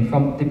Yilin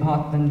from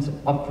Department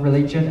of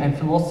Religion and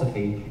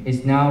Philosophy,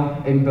 is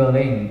now in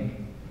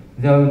Berlin.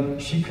 Though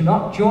she could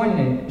not join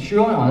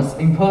us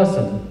in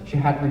person, she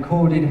had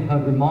recorded her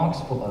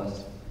remarks for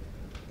us.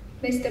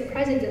 Mr.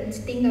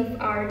 President, Dean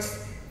of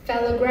Arts,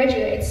 fellow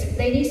graduates,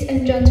 ladies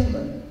and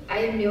gentlemen, I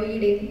am LIU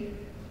Yilin,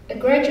 a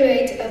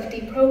graduate of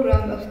the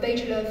program of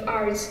Bachelor of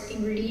Arts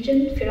in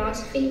Religion,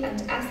 Philosophy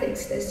and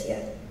Ethics this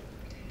year.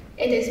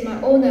 It is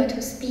my honor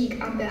to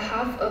speak on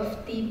behalf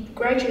of the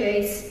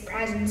graduates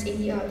present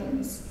in the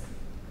audience.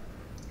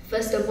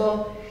 First of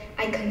all,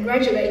 I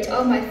congratulate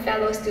all my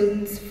fellow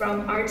students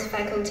from arts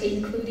faculty,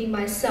 including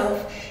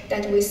myself,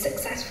 that we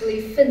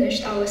successfully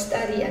finished our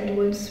study and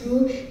went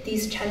through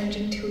these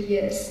challenging 2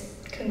 years.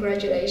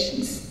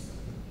 Congratulations.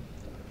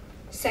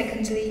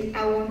 Secondly,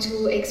 I want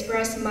to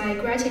express my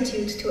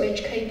gratitude to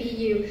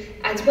HKBU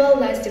as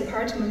well as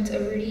Department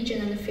of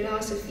Religion and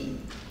Philosophy.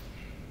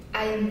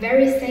 I am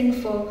very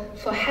thankful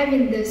for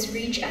having this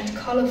rich and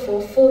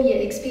colorful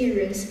 4-year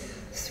experience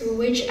through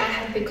which I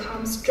have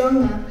become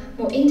stronger,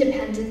 more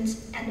independent,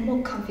 and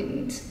more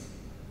confident.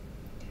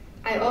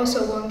 I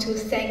also want to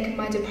thank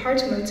my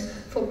department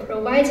for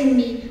providing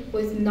me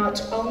with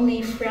not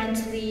only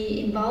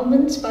friendly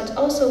involvement, but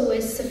also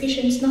with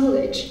sufficient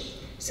knowledge,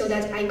 so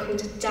that I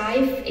could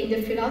dive in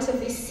the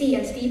philosophy sea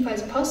as deep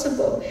as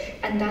possible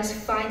and thus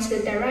find the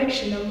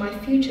direction of my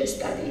future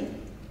study.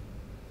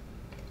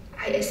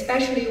 I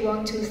especially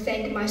want to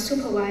thank my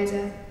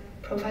supervisor,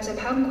 Professor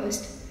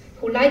Palmquist,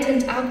 who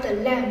lightened up the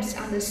lamps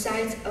on the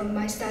sides of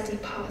my study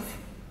path.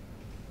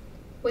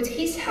 With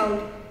his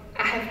help,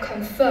 I have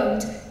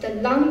confirmed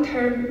the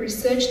long-term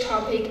research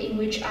topic in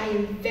which I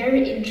am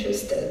very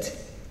interested.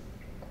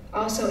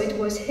 Also, it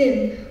was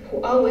him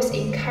who always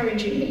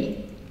encouraged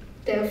me.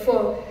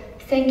 Therefore,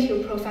 thank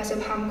you, Professor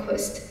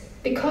Palmquist.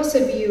 Because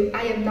of you,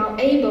 I am now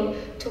able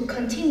to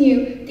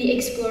continue the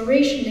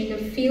exploration in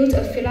the field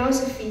of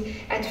philosophy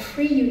at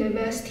Free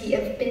University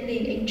of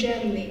Berlin in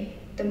Germany,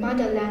 the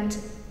motherland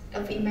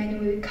of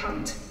Immanuel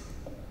Kant.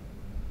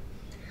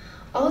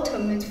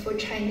 Autumn is for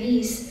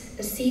Chinese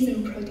a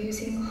season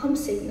producing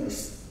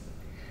homesickness.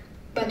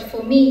 But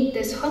for me,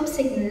 this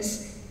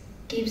homesickness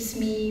gives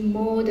me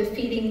more the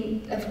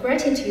feeling of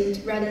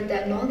gratitude rather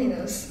than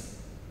loneliness.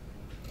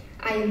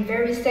 I am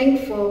very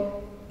thankful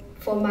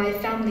for my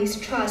family's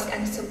trust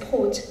and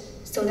support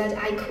so that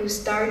I could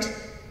start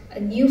a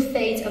new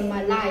phase of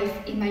my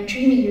life in my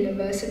dreaming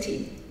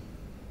university.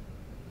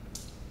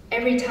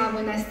 Every time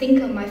when I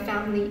think of my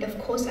family, of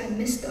course I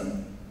miss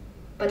them,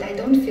 but I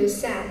don't feel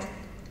sad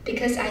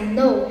because I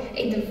know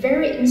in the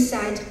very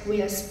inside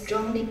we are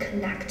strongly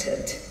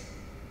connected.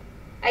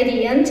 At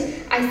the end,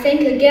 I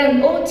thank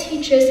again all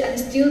teachers and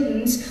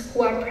students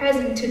who are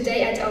present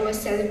today at our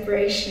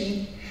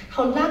celebration.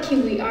 How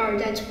lucky we are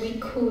that we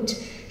could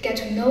get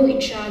to know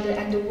each other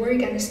and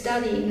work and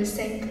study in the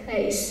same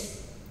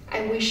place.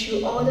 I wish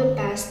you all the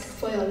best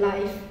for your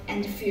life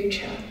and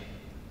future.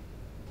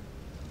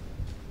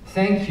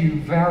 Thank you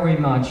very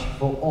much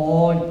for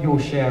all your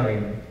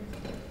sharing.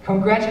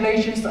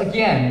 Congratulations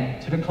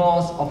again to the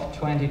class of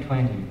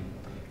 2020.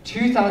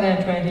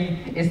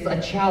 2020 is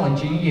a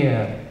challenging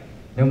year.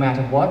 No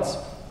matter what,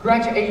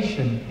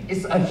 graduation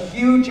is a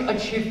huge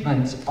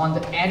achievement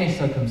under any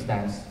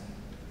circumstance.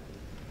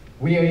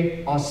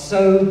 We are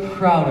so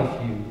proud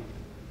of you.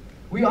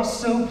 We are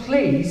so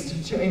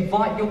pleased to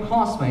invite your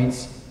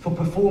classmates for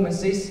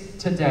performances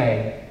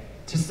today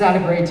to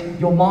celebrate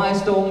your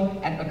milestone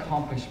and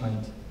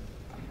accomplishment.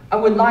 I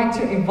would like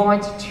to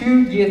invite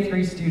 2 Year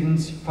 3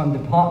 students from the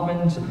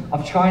Department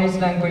of Chinese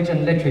Language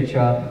and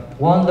Literature,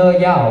 Wang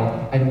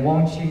Leyao and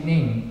Wang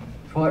Ning,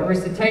 for a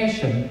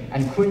recitation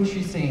and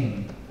Kunqu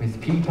sing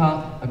with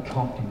Pipa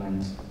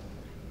accompaniment.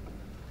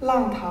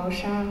 浪淘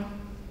沙，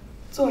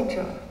作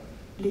者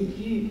李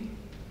煜。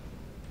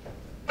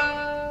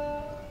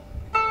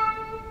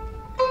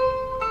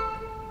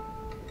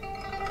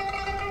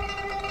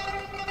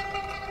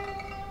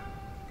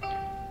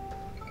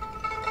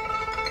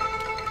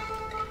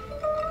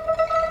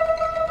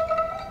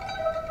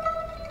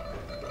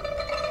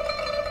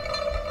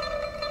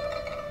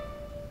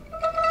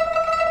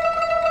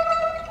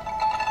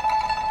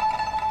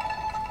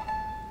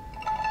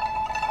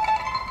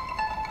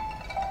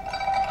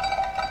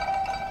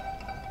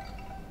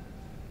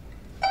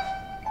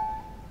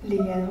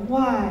帘外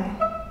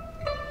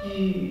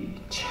雨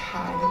潺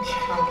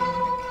潺，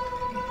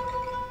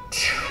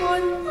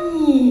春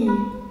意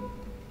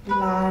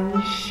阑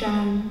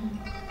珊。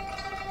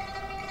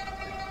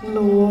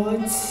罗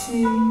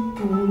衾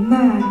不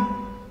耐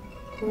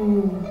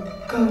五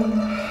更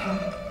寒，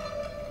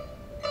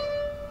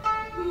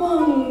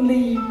梦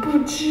里不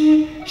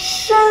知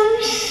身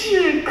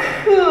是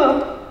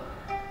客，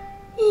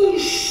一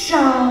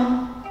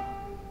晌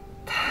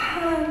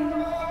贪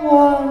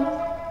欢。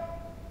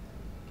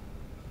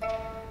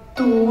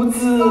独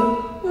自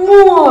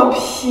莫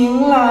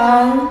凭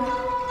栏，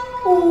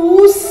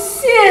无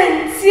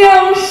限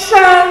江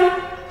山。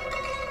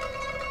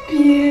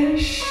别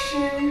时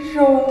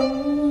容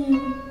易，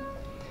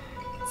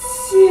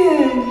见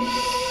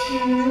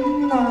时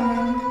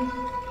难。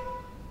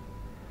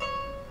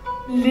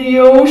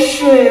流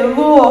水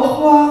落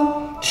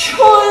花春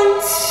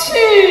去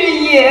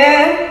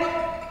也，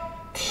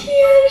天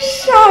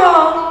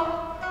上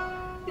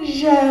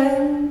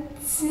人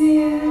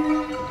间。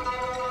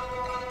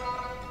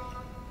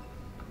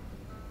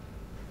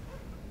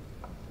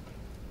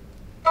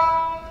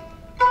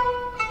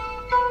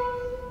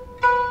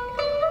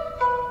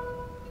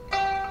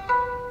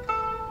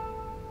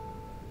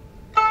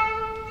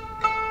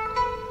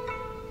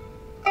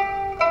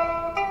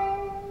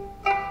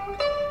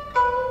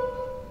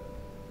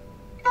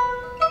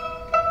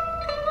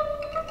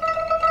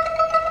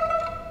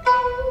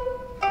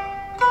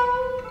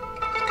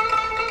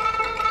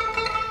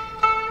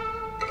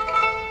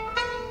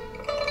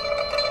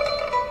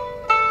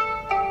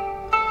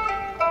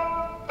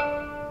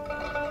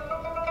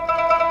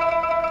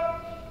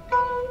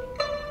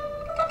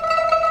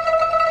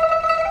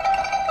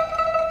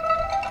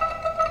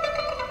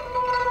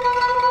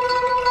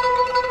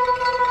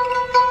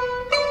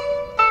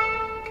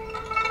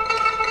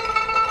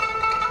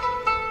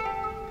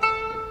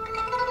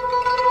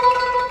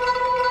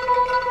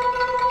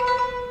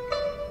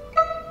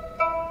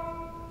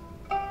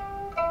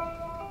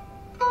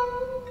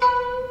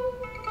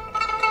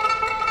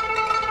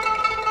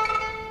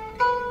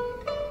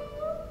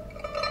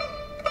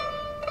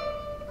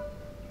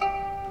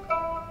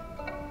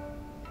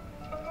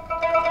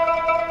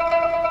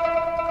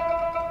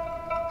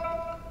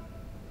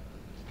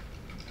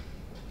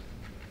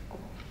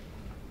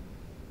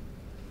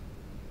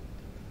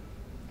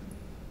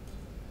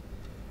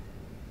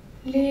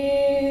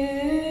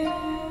帘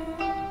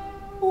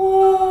外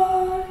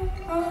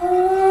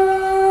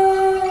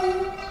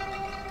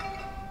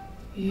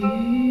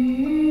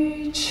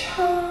雨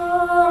潺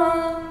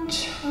潺，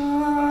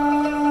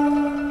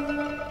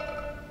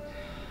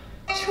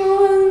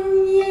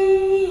春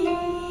意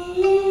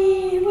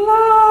阑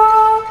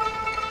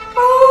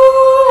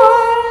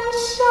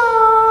珊。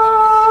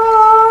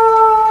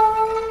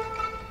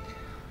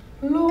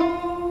罗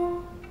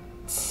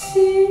衾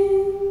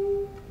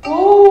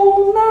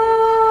不耐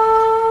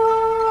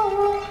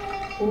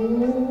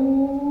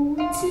五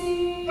更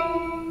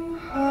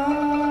寒，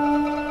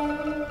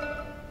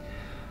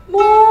梦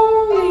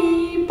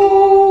里不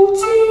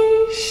记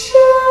身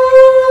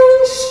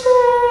是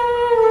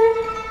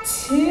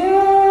妾，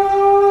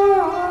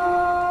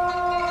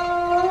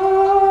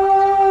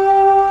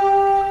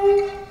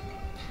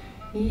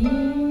一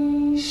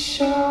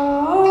晌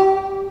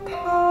贪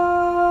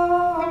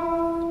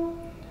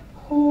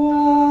欢。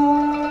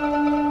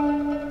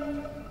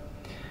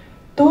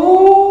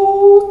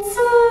独自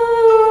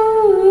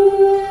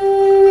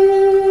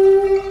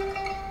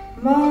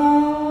茅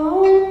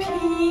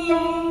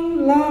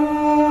凭栏，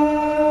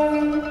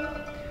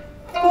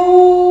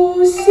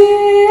浮现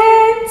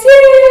江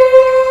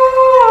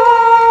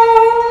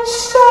山。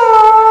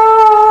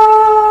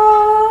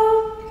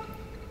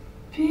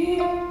别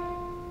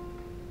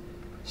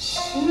时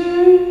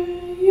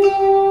容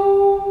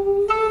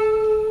易，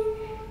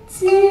见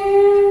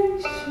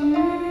时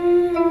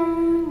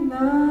难。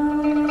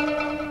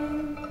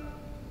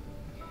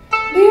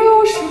流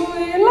水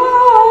浪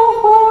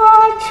花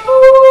春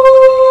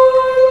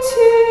去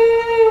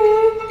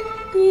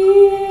也，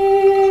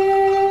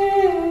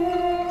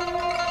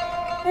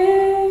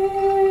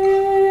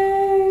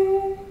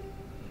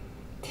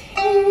天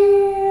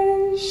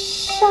上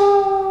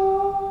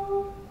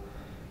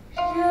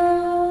人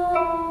间。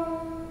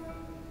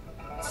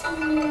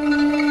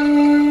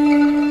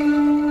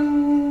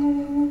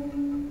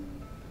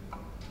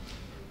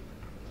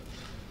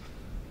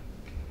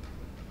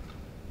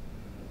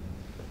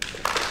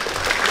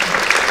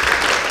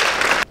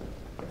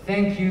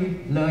Thank you,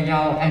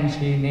 Leyao and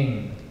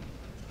Ning.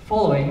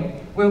 Following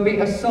will be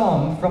a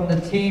song from the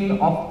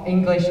team of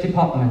English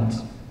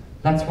department.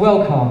 Let's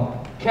welcome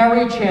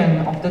Carrie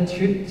Chen of the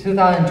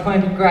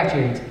 2020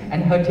 graduate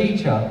and her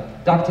teacher,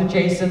 Dr.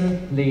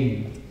 Jason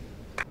Lee.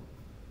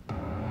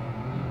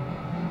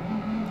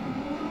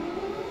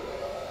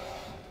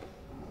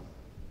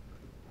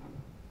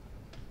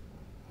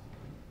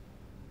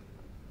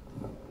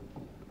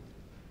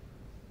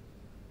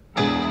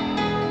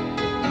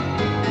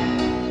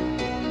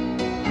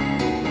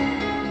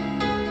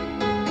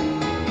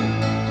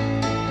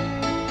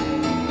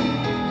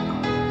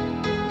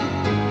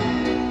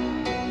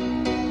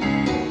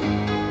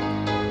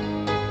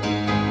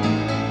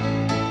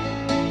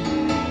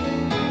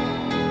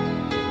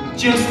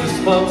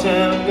 small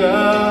town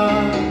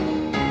girl,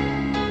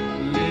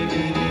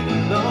 living in a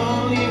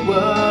lonely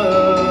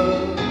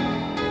world.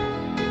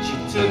 She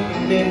took the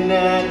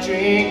midnight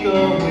drink,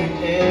 going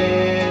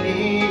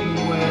anywhere.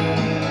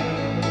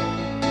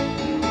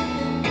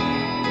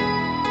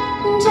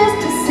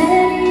 Just a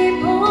city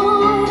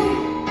boy,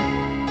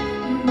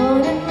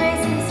 born and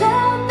raised in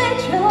South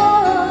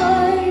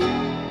Detroit.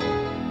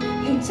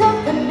 He took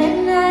the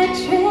midnight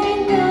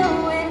train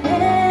going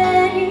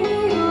anywhere.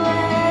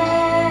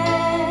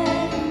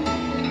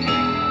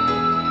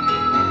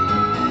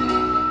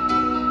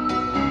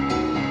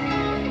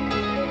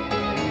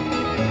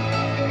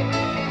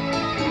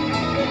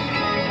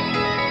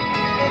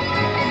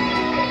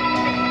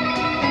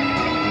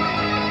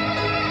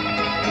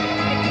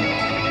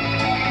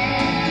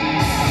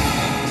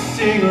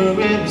 Singer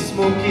in the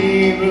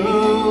smoky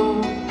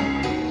room,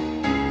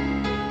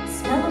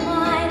 Smell of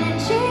wine and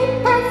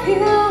cheap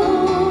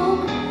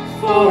perfume.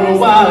 for a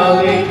while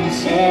they can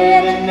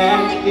share the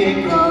night.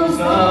 It goes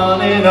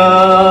on and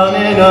on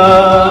and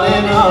on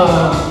and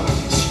on.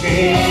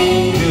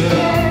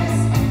 Strangers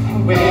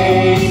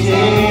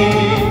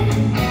waiting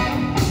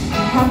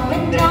Up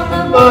and down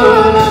the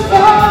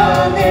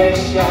boulevard, their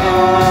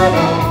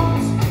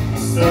shadows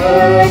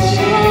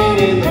searching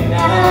in the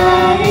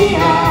night.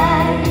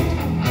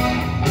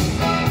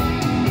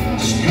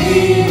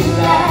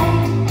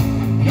 Streetlight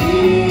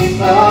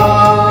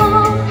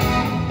people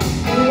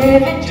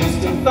living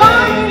just to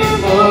find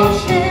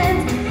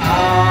emotions,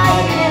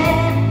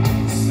 hiding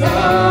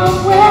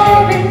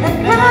somewhere in the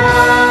night.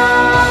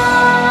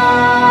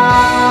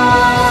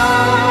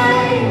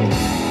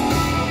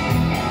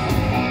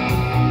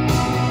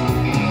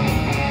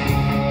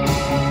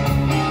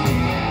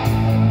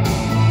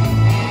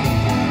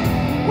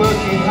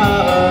 Working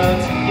hard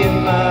to get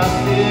my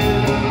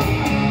fill.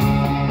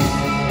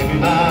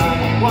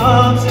 Everybody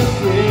wants a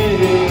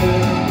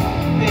thrill,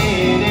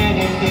 paying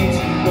anything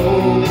to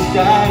roll the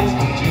dice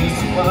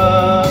just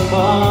one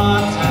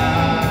more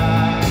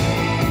time.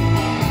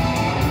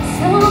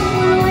 Some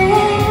will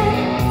win,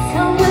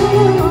 some will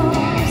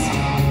lose.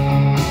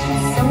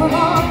 Some will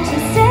want to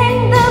sing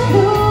the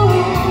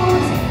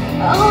blues.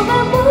 Oh, the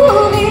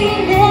movie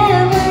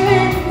never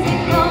ends,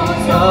 it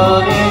goes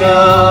On and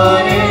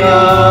on and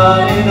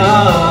on and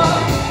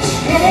on.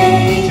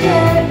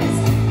 Strangers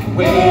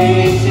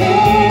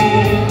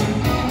Waiting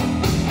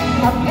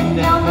up and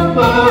down the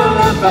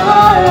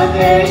boulevard,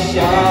 their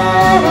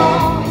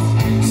shadows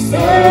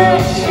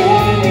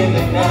searching in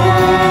the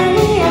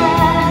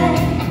night.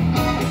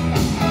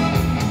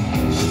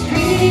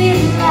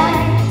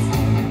 streetlights,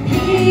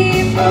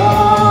 people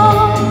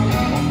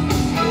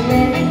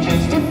living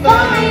just to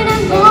find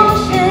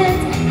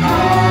emotions,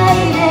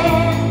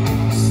 hiding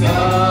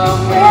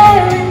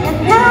Somewhere in the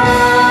night.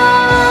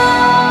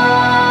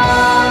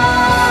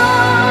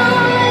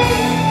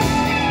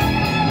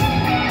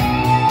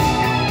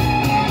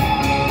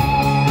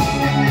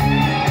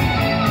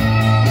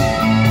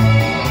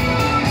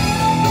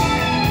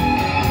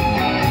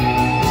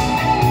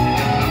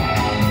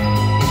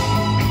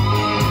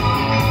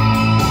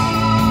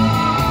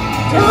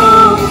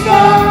 Don't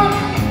stop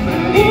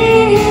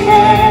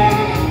believing.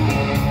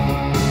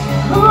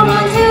 Hold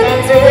on to the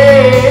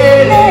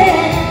feeling.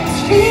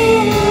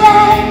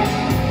 Streetlight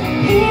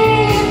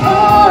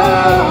people.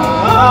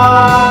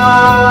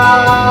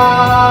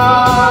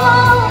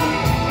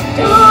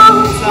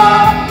 Don't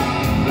stop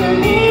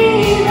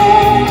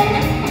believing.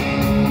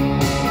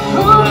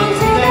 Hold on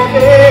to the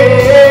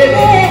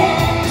feeling.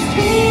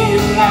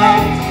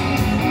 Streetlight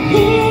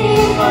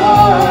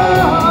people.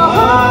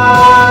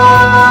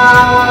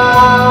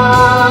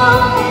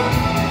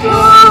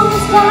 Don't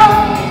stop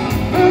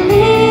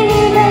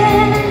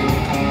believing.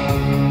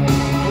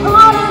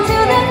 Hold on to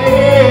the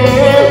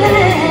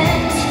feeling.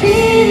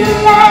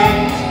 Streetlight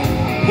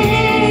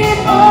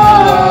people.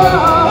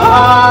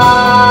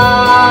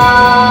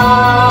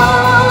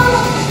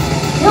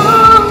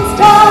 Don't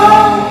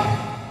stop.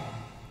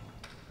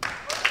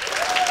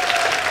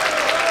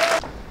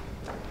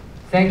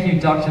 Thank you,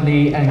 Dr.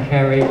 Lee and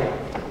Carrie.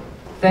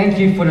 Thank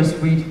you for the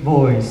sweet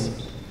voice.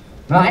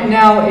 I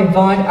now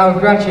invite our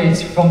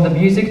graduates from the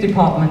music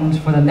department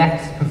for the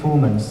next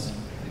performance.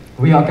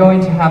 We are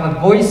going to have a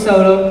voice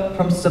solo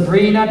from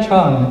Sabrina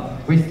Chung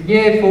with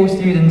Year 4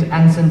 student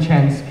Anson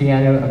Chen's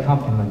piano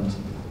accompaniment,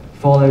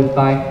 followed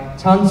by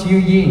Tan Yu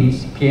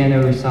Yin's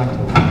piano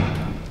recital.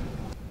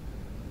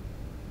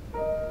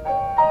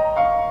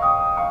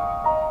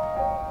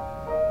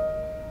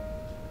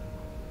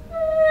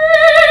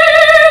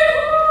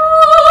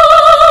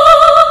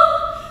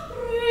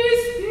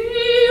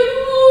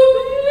 Respiro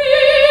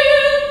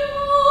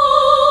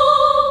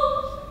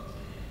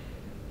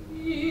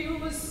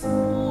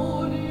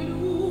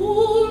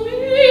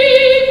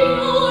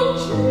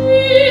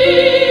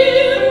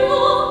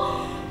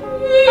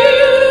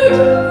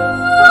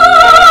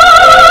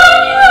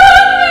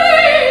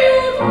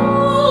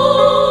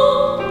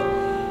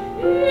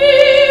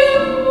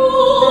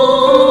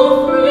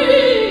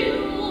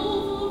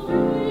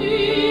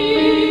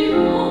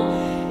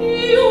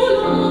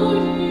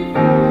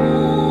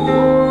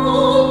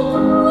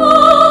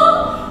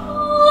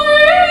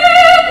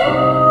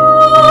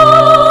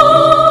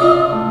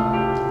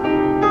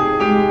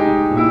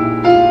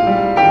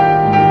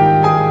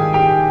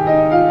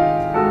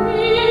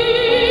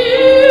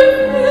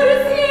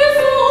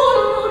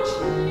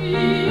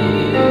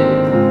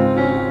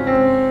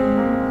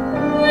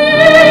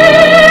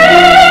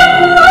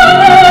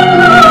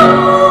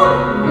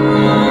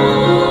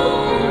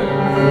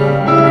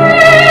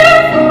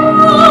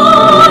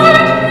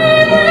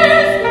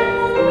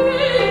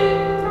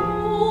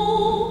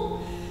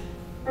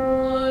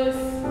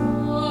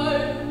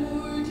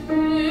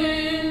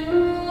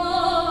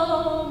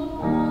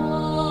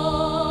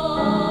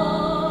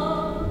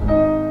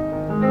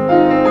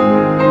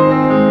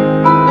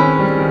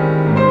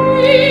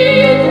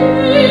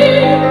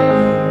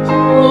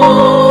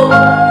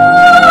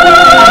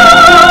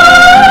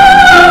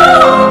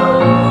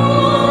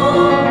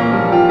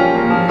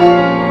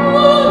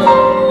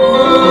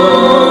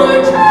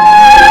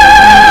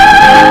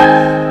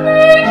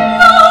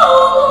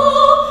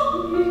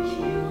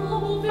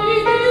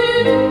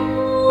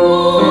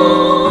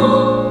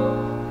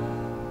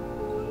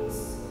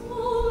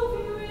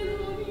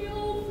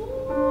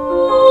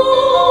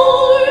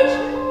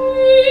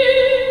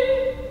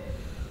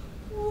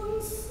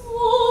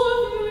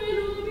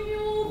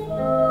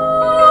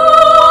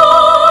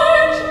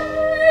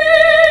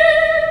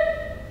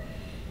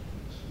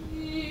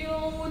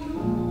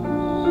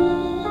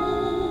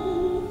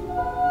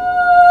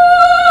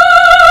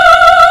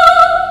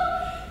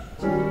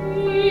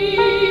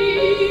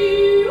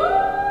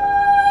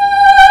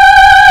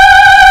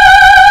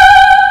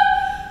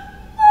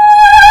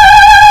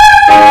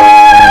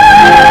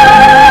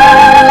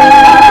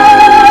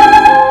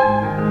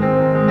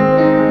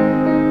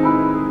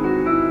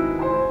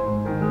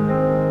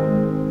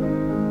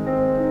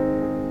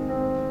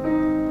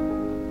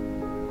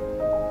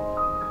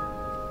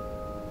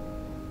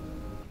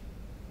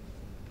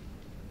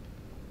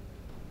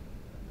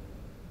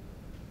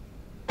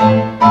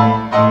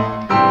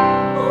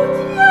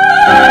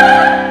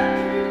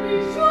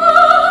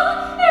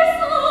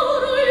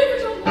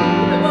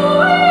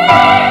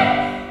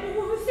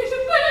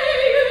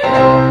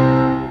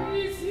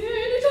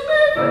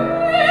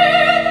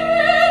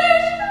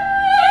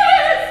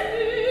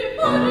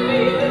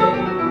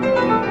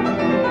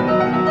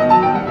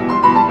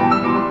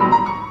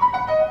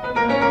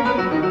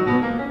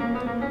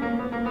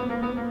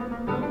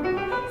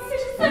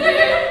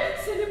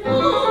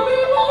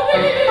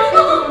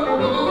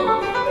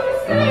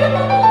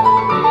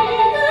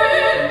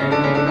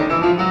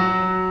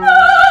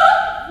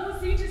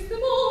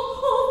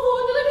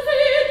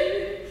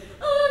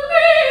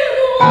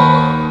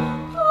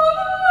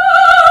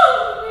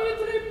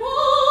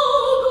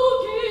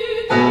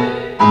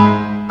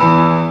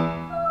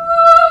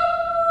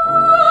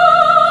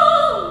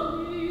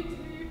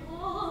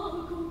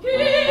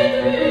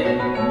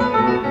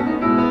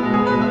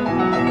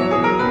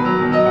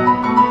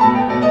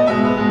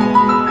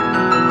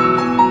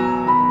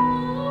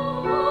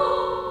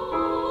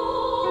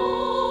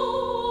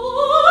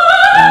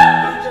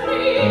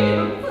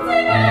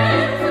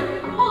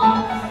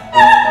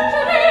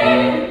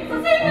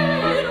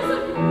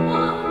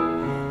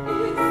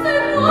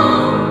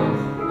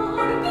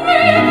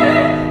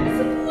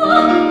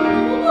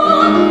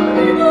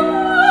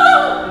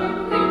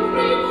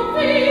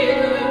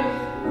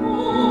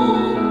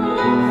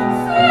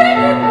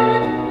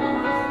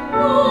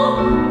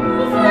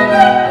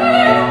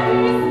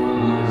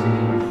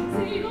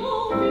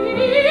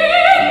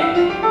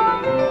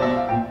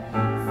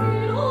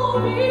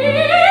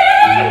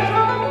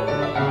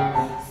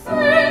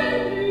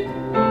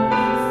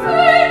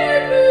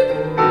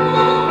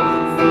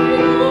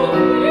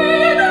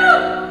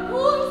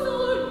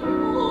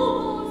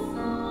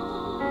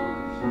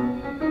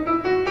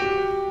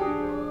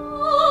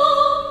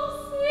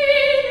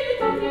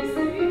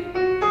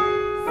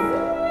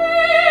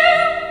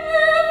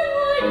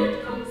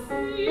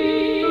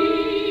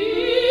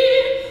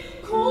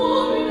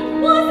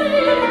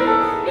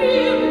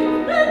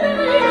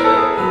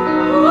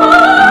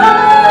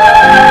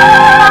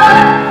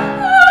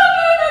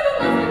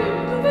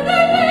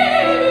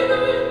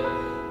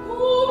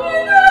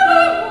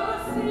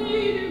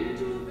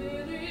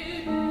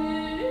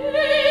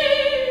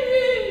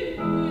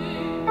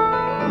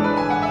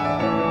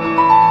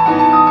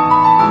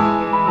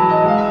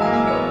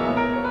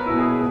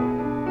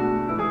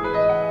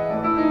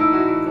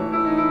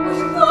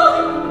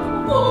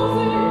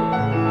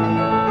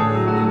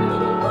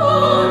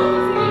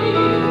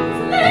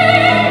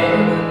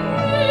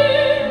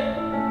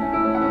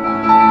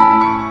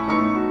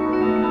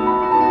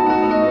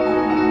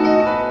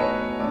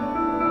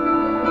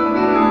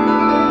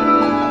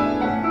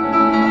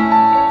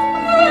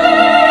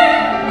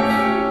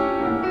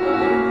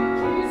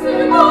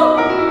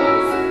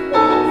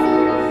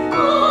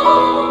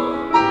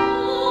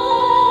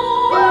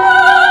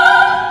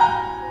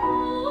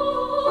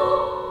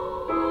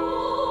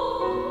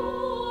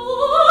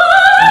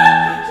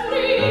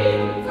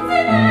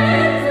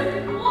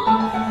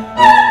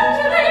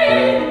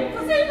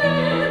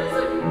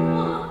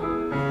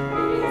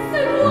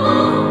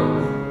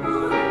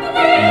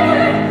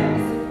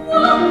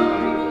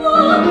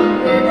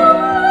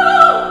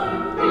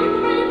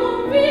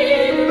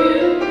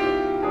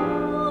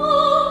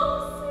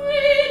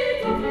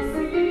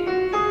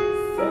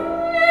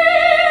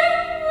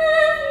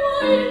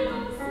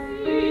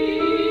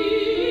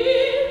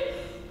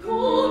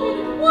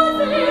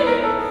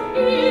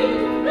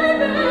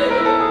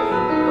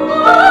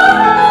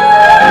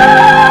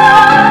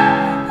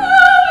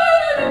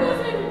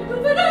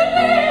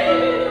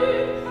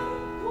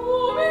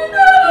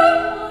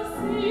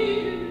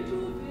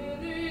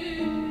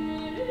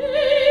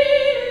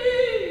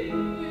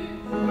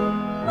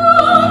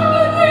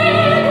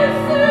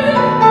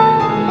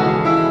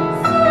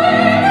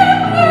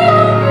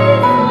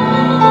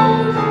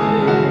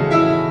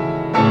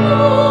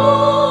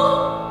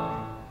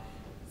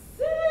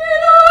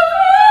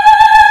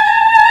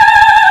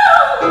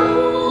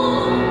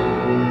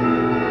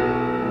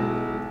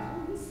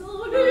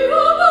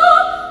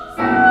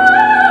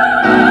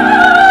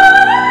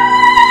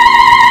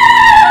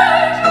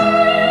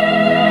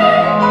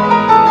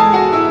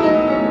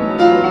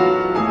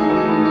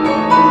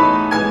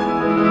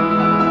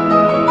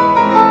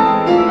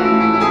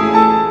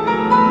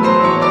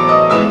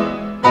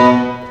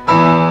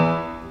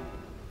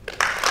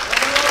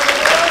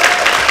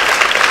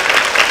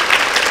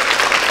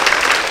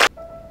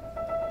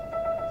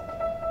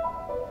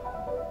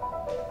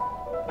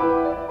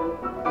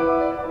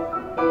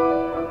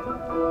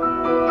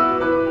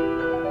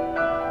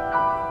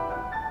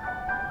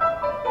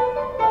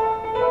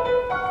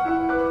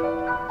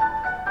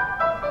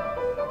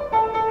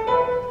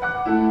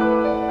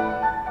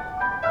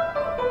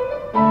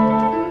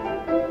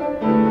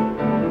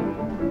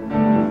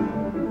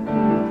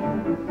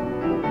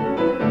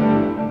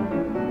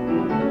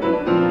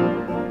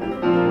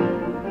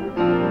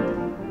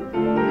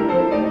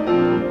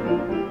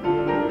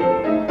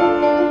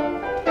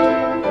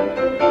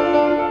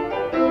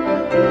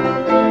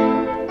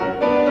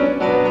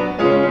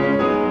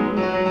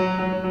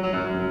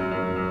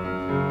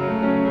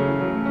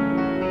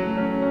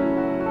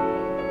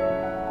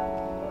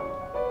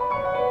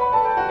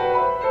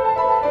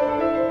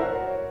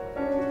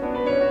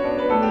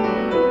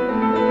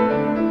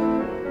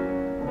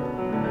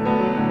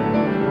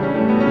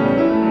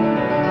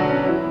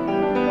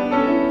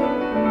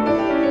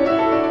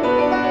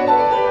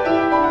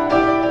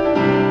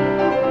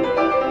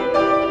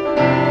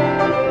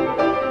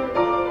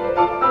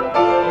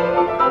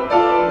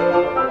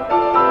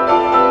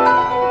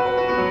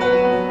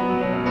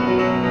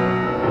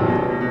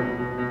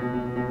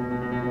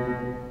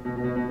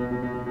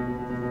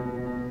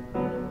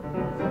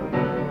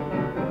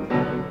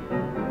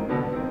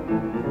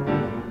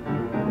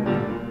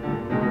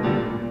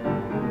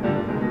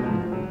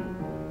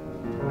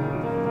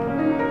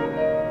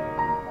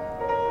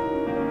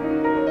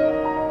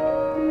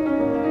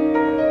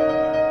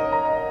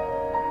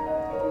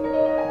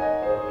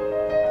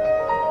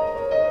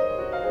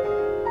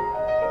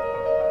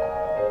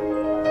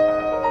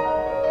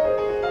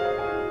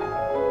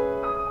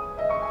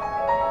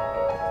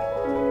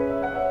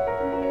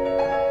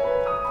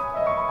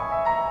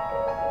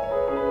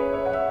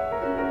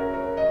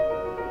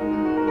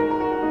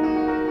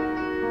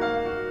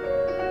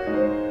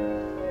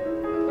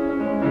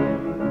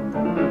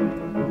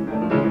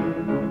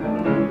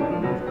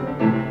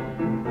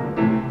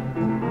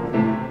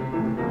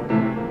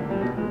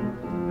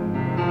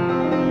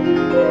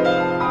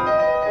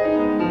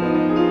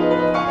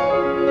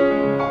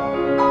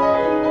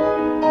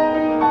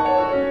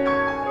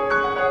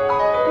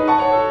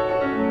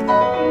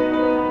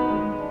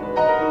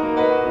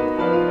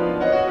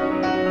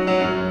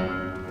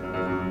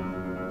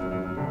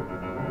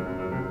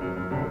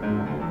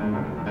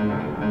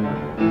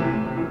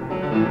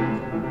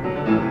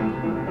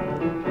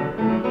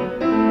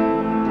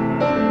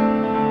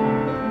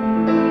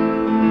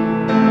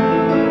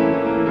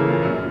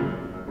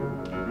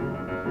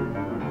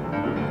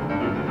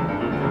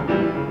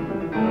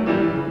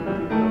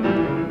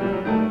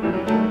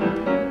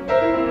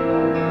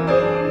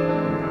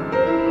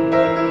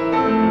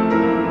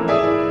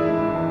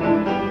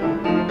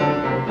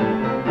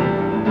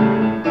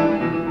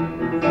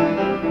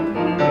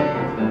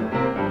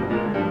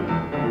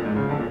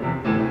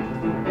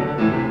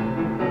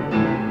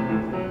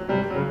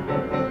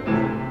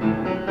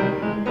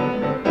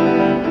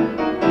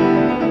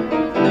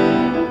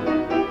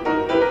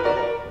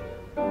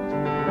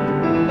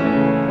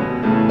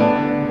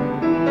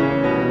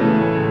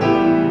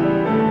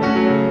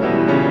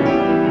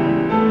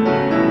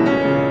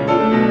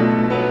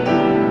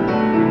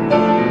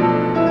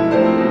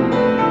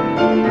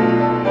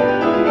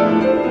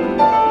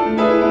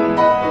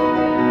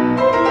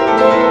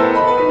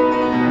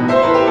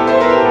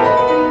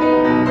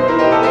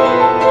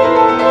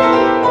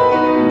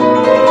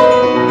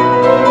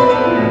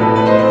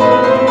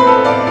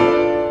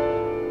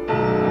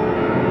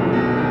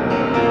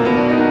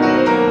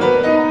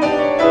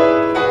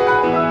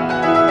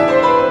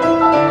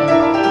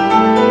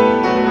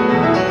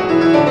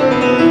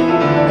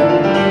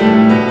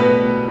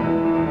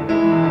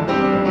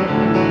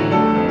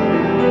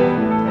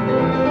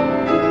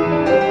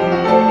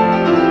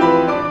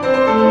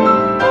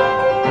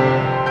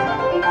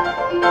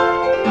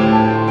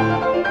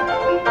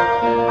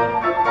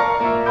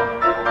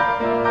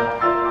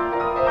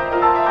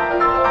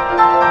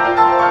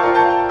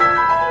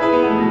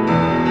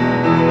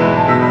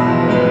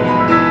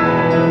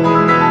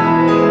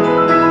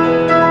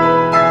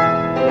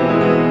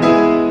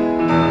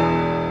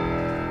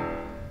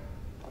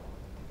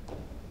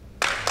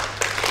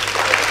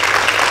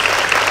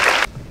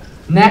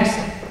Next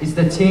is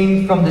the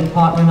team from the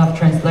Department of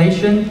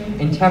Translation,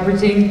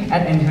 Interpreting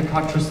and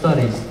Intercultural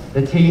Studies,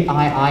 the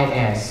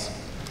TIIS.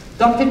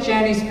 Dr.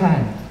 Janice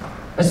Pan,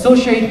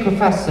 Associate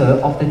Professor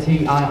of the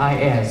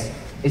TIIS,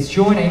 is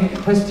joining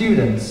her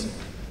students,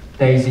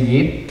 Daisy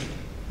Yip,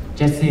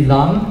 Jessie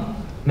Lam,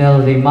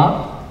 Melody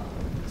Mak,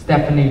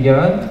 Stephanie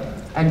Yearn,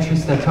 and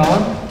Trista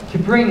Ton to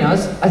bring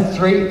us a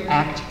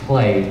 3-act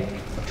play,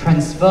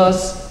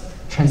 Transverse,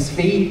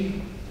 Transfeed,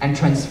 and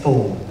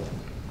Transform.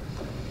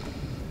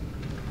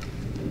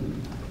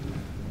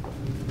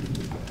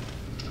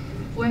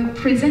 We're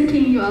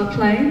presenting you a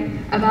play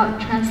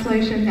about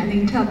translation and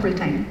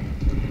interpreting.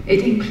 It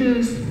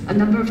includes a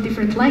number of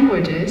different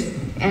languages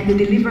and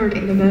delivered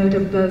in the mode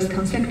of both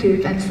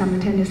consecutive and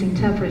simultaneous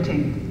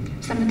interpreting.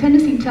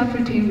 Simultaneous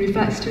interpreting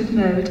refers to the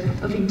mode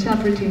of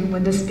interpreting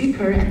when the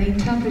speaker and the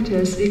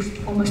interpreter speaks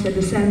almost at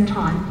the same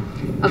time.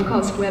 Of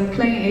course, we're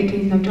playing it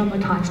in a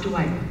dramatized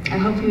way. I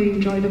hope you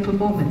enjoy the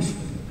performance.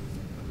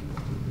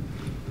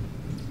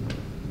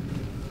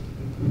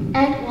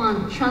 Act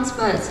 1,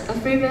 Transverse, a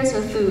free verse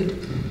of food.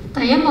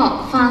 第一幕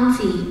翻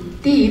字，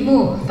第一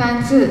幕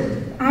翻字。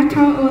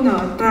Acto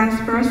 1,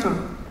 Transversal.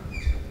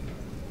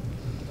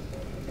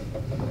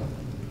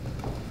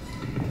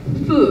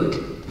 Food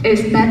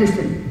is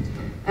medicine.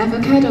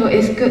 Avocado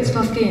is good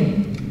for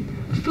skin.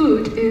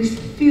 Food is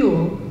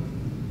fuel.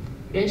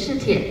 人是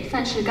铁，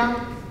饭是钢。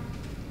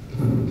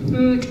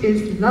Food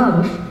is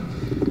love.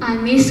 I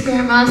miss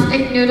Grandma's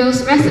egg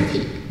noodles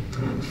recipe.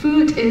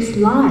 Food is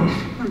life.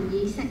 民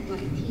以食為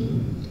天。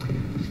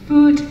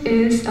Food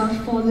is a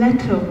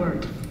 4-letter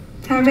word.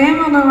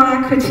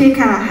 Tavemonowa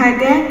kuchika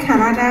hide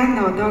karada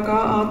no dogo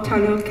o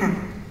toluka.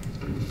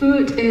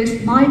 Food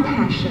is my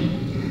passion.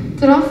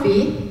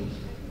 Trophy.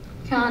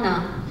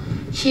 Kana.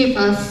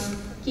 Chivas.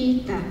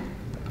 Gita.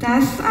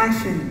 Das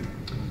Essen.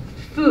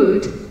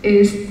 Food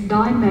is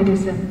thy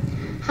medicine.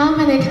 How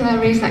many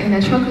calories are in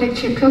a chocolate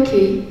chip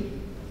cookie?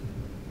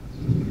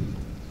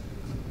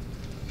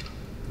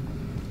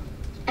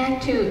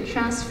 Act 2,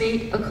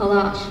 Transfeed, a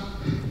collage.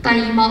 第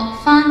二幕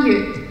翻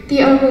閱，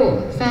第二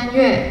幕翻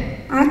閱。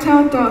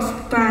Acto 2,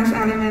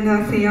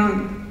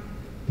 Transalimentación.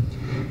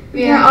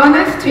 We are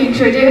honored to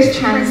introduce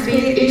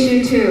Transfeed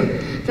Issue 2,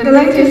 the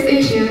latest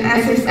issue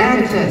as its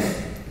editors.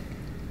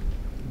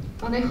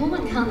 我哋好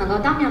榮幸能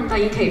夠擔任第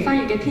2期翻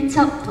閱嘅編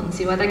輯，同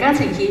時為大家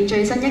呈現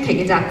最新一期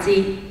嘅雜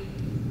誌。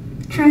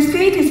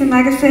Transfeed is a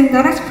magazine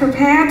that is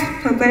prepared,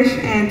 published,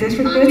 and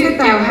distributed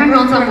by 由香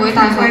港浸會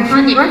大學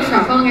翻譯學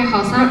科嘅學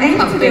生籌備出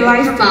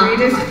版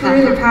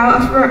同埋發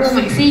行。顧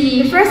名思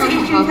義，The first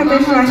issue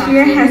published last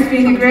year has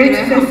been a great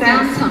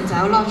success. 尋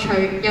找樂趣，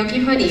又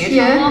見佢哋嘅創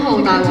科浩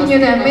大。To continue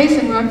the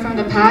amazing work from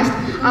the past,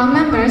 our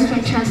members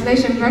from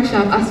Translation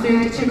Workshop are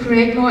thrilled to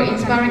create more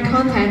inspiring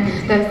content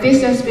that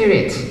fits their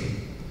spirit.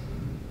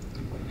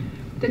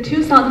 The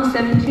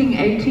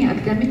 2017-18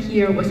 academic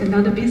year was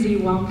another busy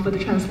one for the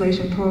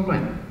translation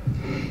program.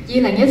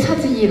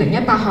 2017至2018學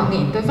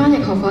年對翻譯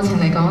學課程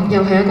嚟講，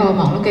又係一個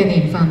忙碌嘅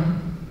年份。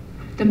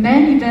The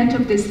main event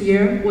of this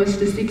year was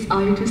the 6th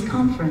IELTS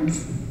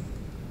conference.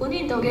 本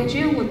年度嘅主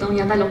要活動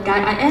有第6屆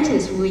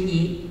IELTS 會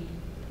議。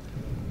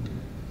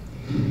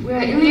We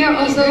are here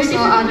also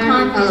saw other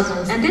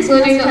developments, and this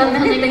including the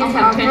opening of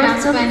our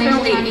first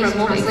Spanish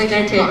from what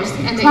expected,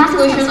 and the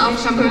inclusion of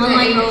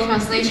Couperin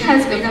translation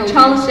has been a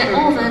challenge that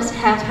all of us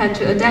have had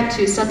to adapt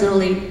to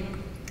suddenly.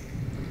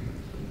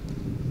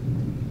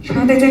 我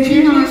哋正處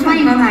於翻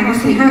譯困難嘅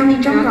時刻，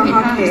中國學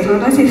期好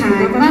多事情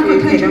都不預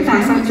期咁發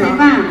生咗，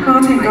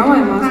課程改為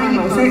網上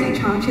模式，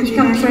闖出之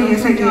間需要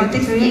適應，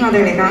對於我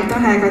哋嚟講都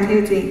係一個挑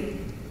戰。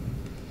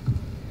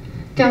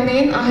舊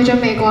年我去咗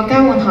美國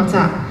交換學習。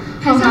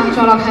學校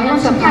坐落喺安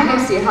什帕克，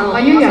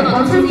位於陽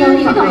光之州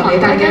佛羅里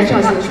達嘅一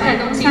座小城。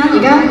而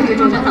家佢叫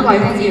做東衛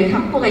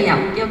公園。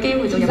有機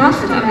會做入學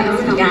時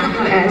間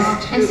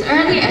As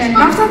early as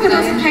March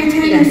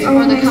 2018,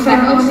 before the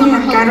comeback of summer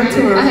holidays,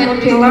 I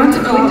had been learned to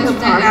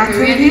understand the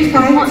Korean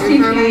and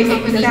CPA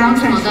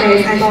Accompanist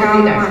model and more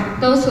leader.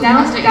 Those who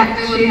lost it,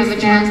 they would have a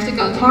chance to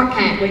go to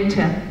camp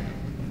winter.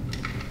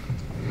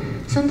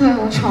 身體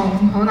好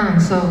重，好難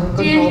受。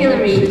Dear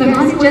Hillary, the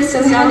money just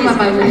sounded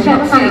by I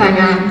felt like my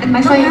man, and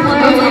my friend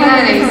told me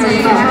that they say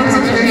I was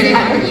frustrated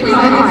with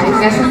my eyes.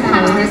 嘅身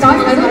體，當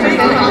佢都準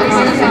備好我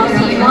嘅手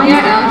指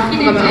，wire out，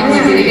咁樣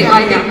自己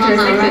來電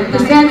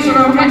online。The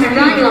schedule was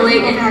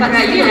regularly and but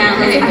usually I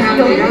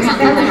feel otherwise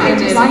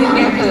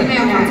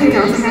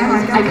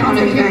I can't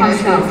hear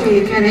myself.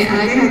 佢哋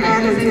嗌佢嚟嘅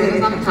呢個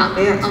心態，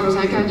我唔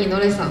想再見到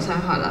你受傷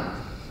害啦。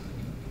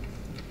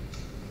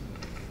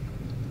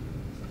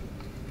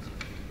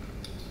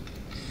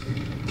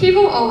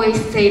People always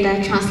say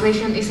that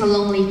translation is a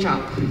lonely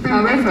job.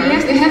 However,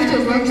 we have to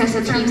work as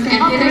a team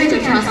and finish the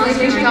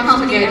translation job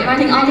together.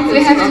 We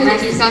have to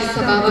discuss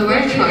about the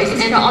word choice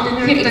and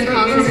keep the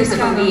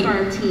consistency.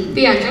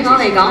 別人總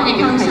嚟講，亦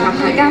都係入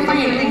大家翻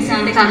譯精神，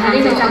但喺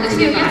呢度我哋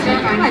需要一張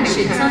因為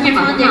全新嘅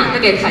翻譯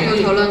嘅提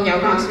議，討論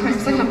有關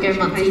適合嘅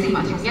文字同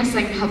埋統一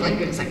性，合力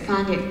完成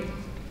翻譯。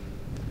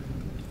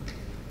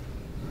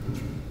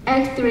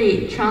Act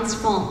 3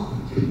 Transform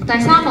第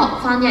3幕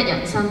翻譯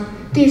人生。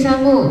第3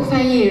幕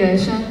翻譯人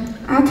生。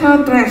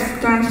Acto 3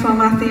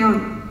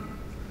 Transformación.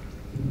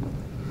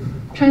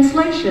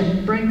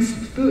 Translation brings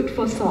food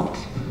for thought.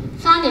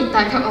 翻譯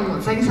帶給我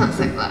們精神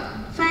食糧。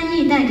翻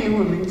譯帶給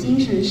我們精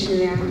神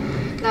食糧。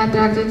La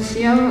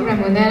traducción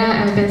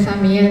remunera el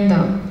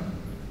pensamiento.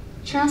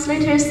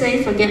 Translators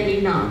say forget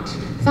me not.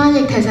 翻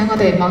譯提醒我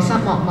哋莫失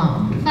莫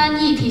忘。翻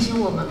譯提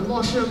醒我們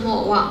莫失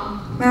莫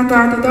忘。La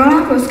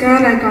traductora busca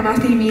el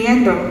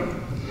conocimiento.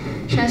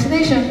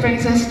 Translation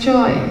brings us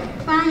joy.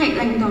 翻譯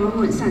令到我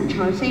們神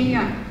采飛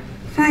揚。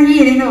翻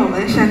譯令到我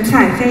們神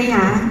采飛揚。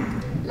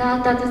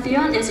La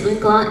traducción es un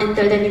gran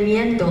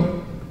entretenimiento.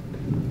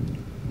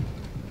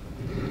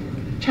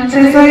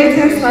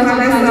 Translators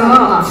promise a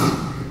lot.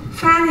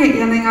 翻譯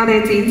引領我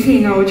哋展翅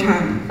翱翔。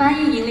翻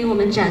譯引領我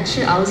們展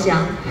翅翱翔。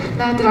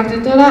La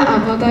traductora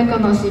aporta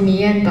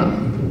conocimiento.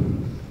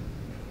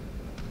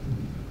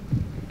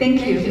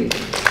 Thank you.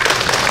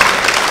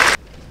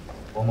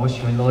 面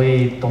白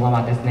いドラ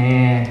マです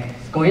ね。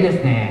すごいで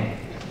すね。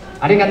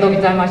ありがとう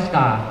ございまし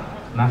た。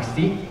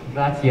Merci,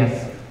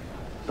 gracias.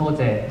 多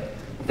謝。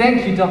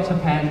Thank you, Dr.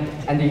 Pan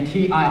and the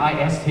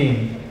TIIS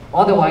team.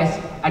 Otherwise,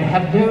 I'd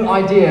have no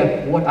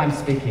idea what I'm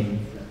speaking.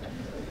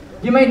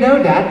 You may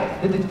know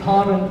that the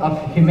Department of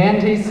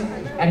Humanities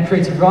and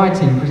Creative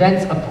Writing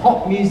presents a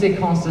pop music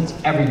concert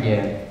every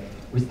year,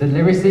 with the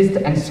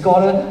lyricist and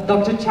scholar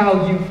Dr.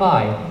 Chow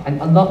Yu-Fai, an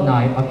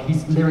alumni of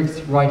his lyrics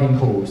writing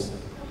course.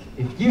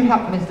 If you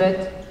have missed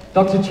it,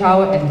 Dr.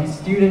 Chow and his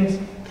students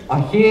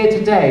are here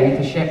today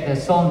to share their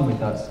song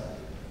with us.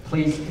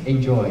 Please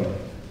enjoy.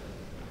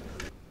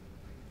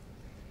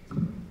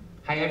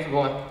 Hi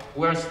everyone,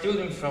 we are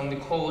students from the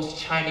course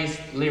Chinese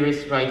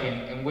Lyrics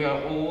Writing, and we are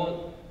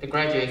all the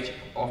graduates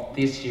of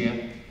this year.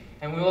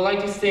 And we would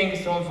like to sing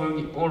a song for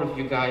all of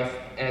you guys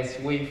as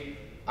we've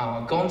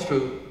gone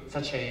through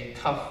such a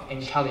tough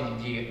and challenging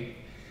year.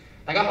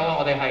 大家好啊，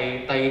我哋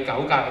係第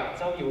9屆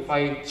周耀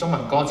輝中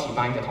文歌詞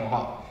班嘅同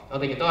學，我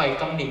哋亦都係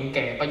今年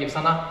嘅畢業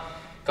生啦。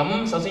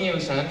咁首先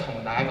想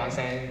同大家講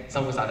聲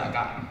辛苦晒大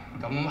家。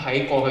咁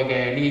喺過去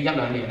嘅呢1-2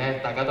年咧，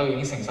大家都已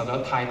經承受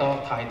咗太多，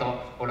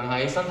無論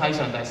喺身體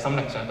上定係心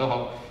靈上都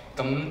好。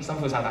咁辛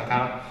苦晒大家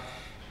啦。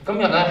今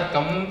日咧，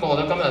咁過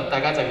咗今日，大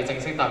家就要正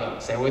式踏入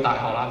社會大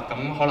學啦。咁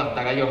可能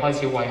大家要開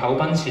始為口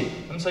奔馳。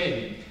咁雖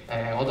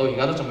然我到而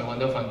家都仲未揾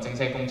到份正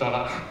式嘅工作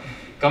啦。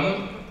咁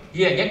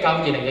2019、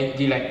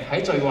2020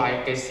喺最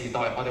壞嘅時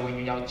代，我哋永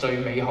遠有最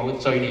美好、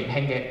最年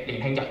輕嘅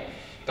年輕人。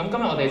咁今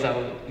日我哋就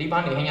呢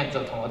班年輕人就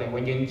同我哋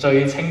永遠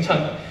最青春、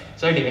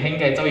最年輕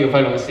嘅周耀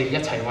輝老師一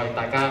齊為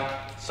大家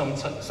送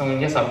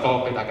一首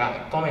歌俾大家，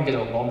歌名叫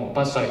做《我們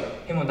不睡》。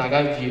希望大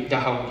家日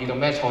後遇到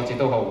咩挫折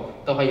都好，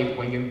都可以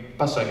永遠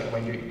不睡，永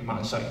遠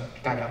萬歲，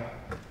加油！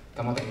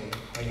咁我哋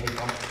可以起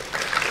歌。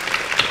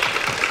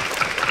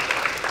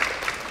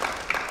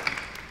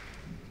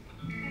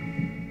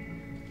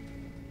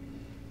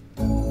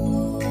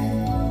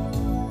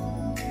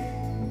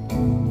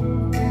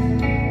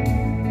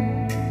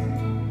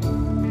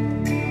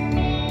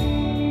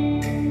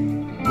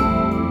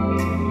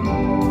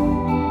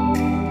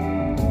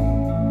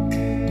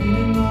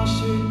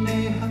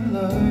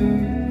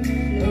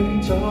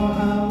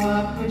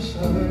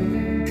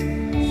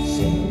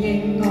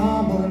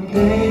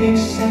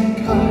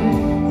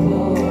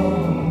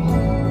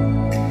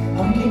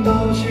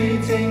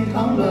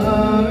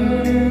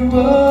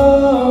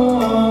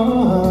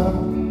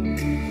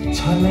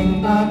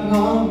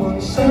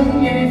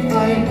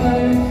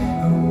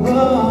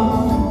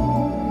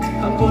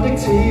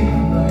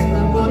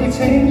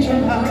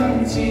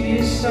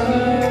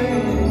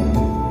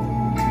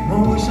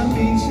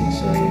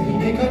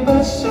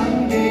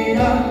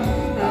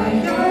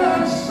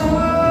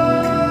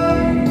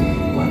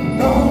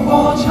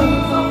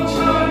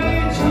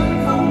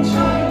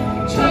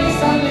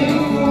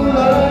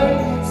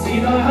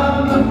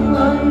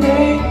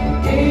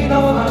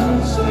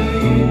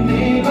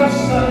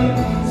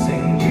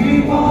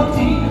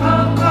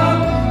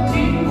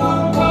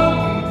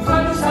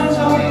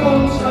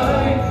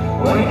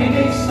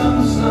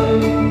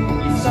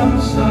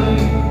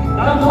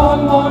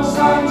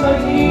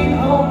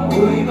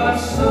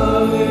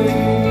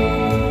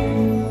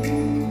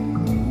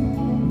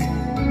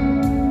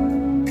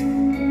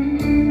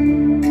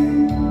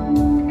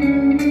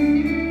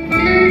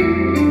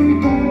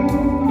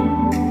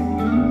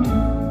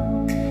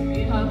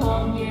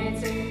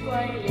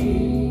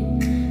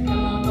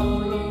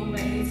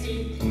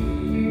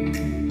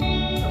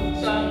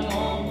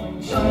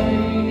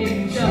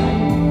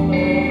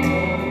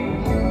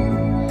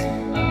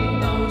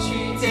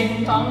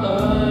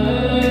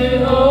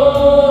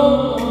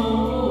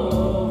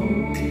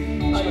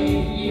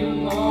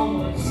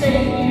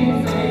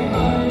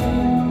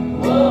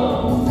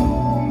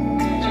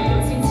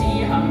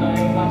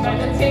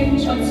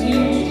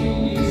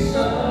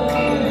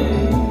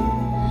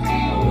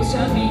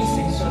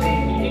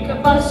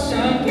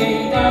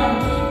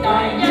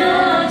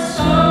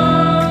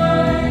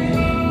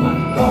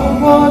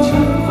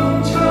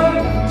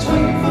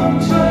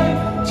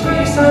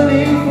吹散了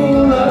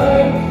負累，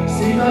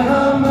時代下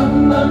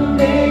問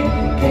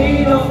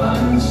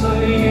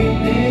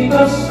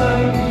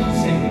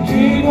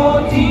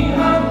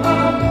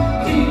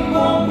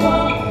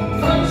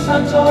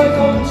共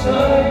聚，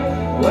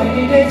為你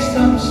的心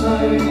碎而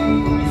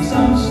心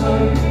碎，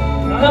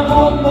但渴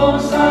望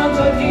散在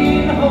天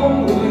空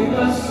會不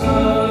碎。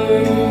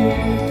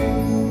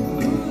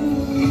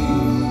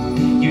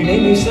如你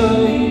未睡，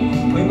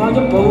陪我一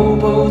步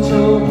步做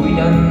回人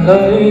類，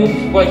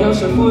唯有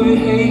誰背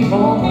棄我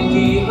們而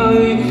去，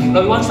來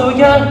挽手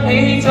一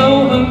起走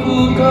向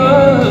故居。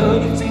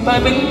成敗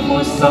並沒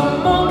什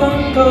麼根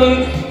據，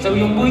就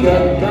用每日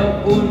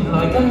換來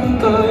根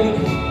據。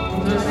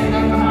在世界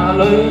那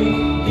裏，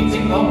見證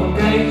我們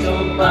繼續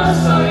不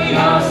衰，也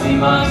是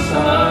萬歲。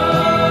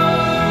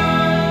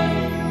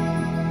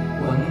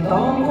雲蕩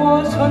過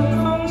春風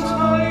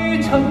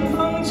吹，春風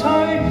吹，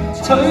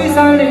吹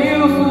散了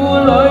負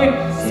累。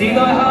時代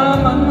下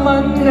問問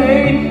你，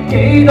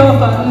幾多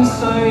粉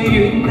碎，願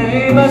你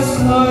不碎。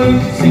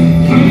情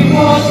如過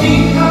天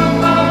黑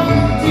黑，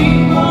天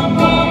光光，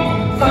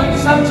分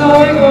散再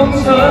共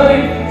聚，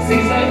盛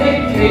世的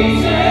奇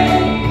蹟，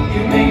如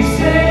明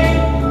星，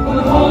伴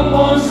渴望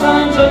散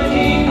在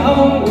天空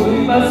會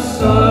不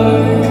碎，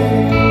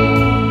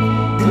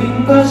永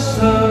不碎，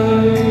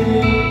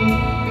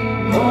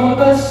我不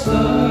碎，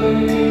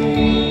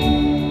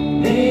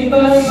你不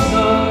碎。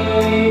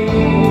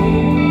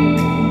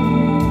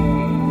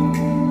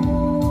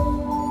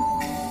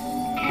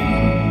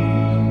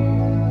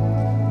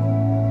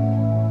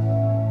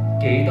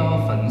幾多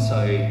粉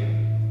碎，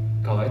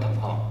各位同學，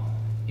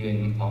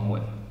願我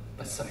們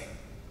不碎。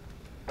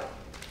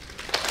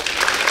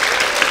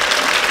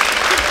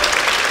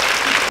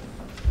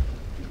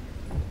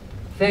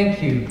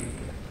Thank you，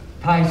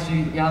 泰雪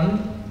隱、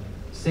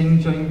盛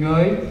俊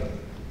蕊、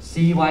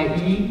施惠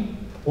儀、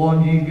黃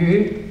如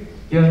宇、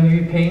楊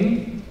如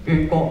平、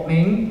岳國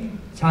明、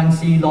陳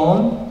士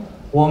朗、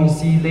黃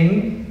士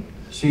玲、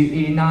許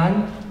以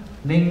南、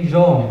Ning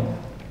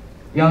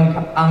Yang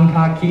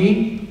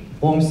Angkaki,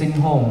 Wong Sin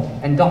Hong,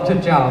 and Dr.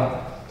 Zhao.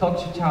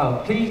 Dr.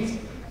 Zhao, please,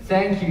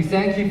 thank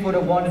you for the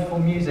wonderful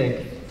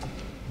music.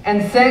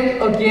 And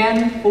thank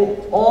again for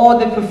all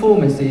the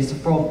performances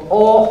from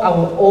all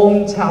our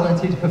own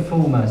talented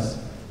performers.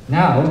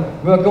 Now,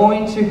 we're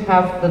going to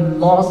have the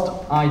last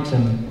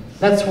item.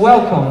 Let's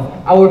welcome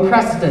our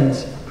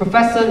President,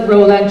 Professor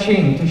Roland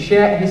Ching, to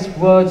share his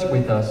words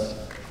with us.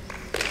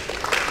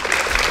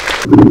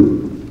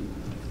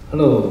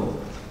 Hello.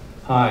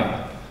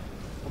 Hi.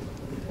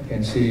 I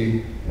can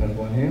see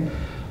everyone here.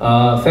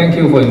 Thank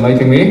you for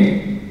inviting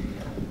me.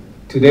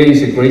 Today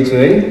is a great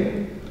day.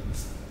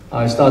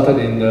 I started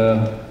in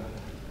the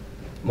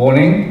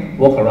morning,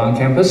 walk around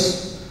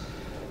campus,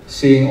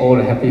 seeing all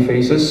the happy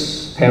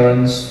faces,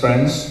 parents,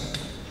 friends,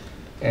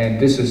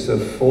 and this is the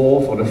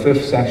 4th or the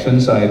 5th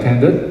sections I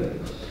attended.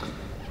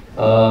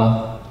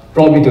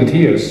 Brought me to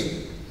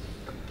tears.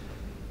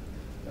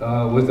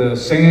 With the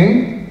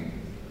singing,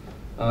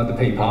 the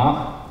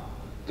Pipa,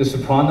 the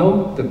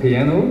soprano, the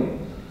piano,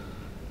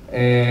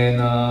 and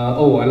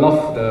oh, I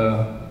love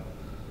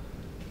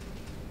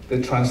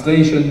the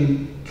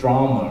translation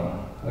drama.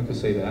 I could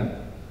say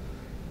that.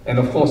 And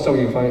of course, Zhou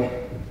Yufei,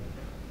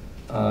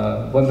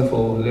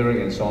 wonderful lyric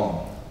and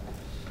song.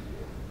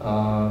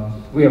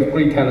 We have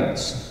great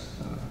talents,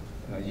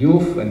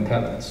 youth and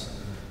talents.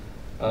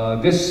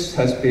 This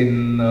has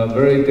been a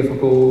very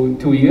difficult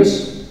 2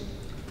 years.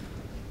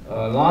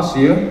 Last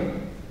year,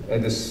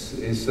 this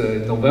is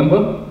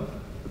November,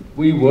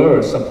 we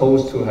were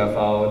supposed to have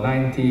our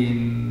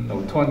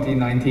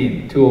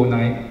 2019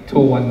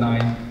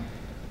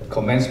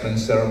 commencement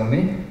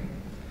ceremony.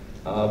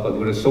 But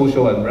with the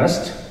social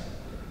unrest,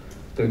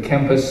 the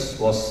campus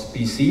was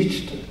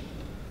besieged,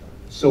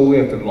 so we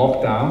have to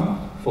lock down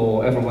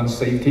for everyone's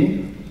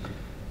safety.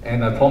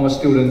 And I promised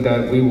students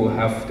that we will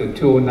have the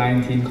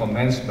 2019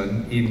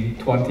 commencement in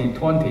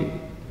 2020,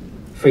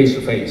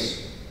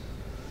 face-to-face,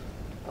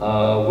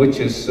 which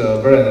is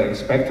very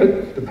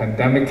unexpected. The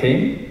pandemic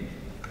came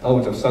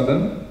out of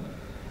sudden,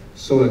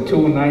 so the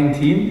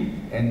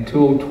 2019 and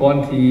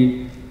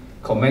 2020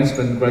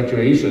 commencement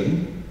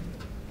graduation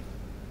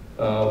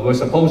were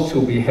supposed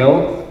to be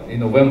held in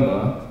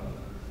November,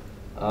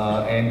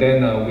 and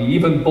then we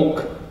even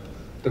booked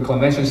the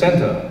convention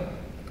center,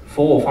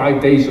 4 or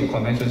 5 days of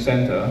convention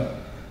center,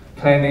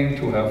 planning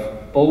to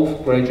have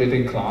both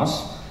graduating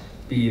class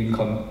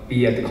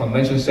be at the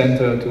convention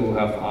center to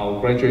have our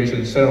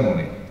graduation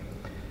ceremony.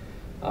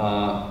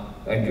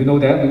 And you know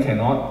that we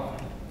cannot,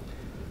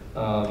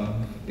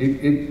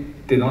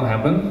 it did not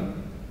happen,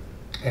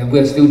 and we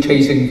are still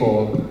chasing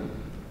for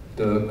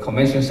the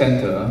convention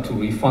center to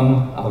refund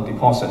our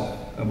deposit,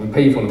 and we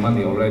pay for the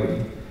money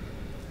already.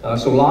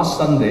 So last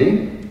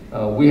Sunday,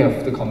 we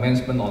have the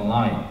commencement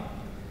online.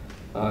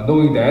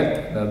 Knowing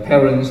that the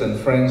parents and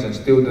friends and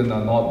students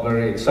are not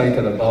very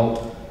excited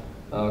about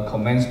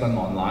commencement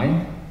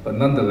online, but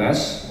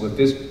nonetheless, with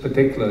this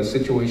particular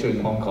situation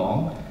in Hong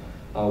Kong,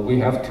 we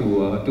have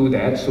to do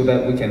that so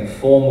that we can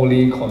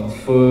formally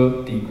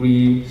confer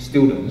degree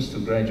students to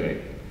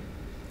graduate.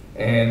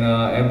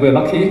 And we're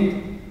lucky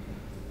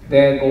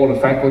that all the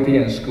faculty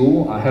and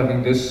school are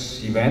having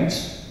this event,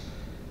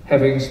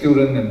 having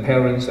students and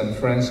parents and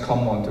friends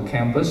come onto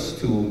campus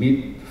to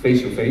meet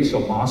face-to-face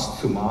or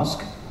mask to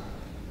mask.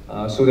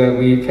 so that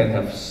we can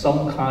have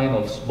some kind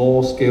of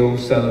small-scale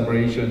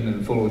celebration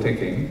and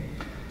photo-taking.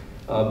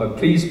 But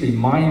please be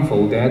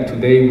mindful that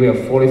today we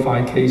have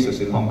 45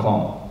 cases in Hong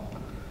Kong.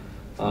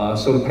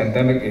 So the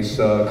pandemic is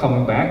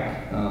coming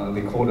back.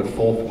 They call it the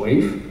fourth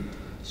wave.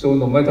 So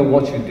no matter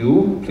what you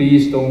do,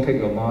 please don't take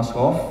your mask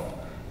off,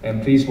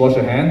 and please wash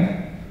your hand.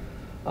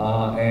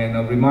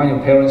 And remind your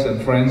parents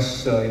and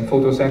friends in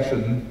photo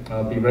section,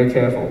 be very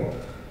careful.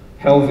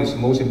 Health is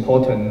most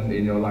important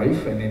in your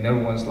life and in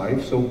everyone's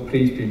life, so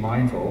please be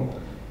mindful.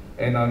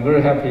 And I'm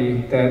very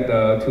happy that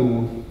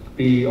to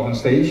be on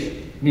stage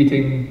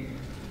meeting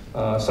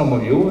some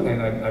of you,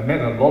 and I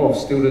met a lot of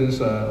students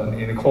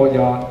in the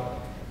courtyard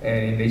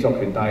and in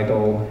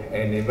Leyao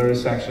and in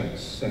various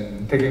sections,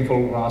 and taking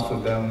photographs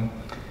with them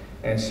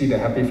and see their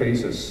happy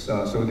faces.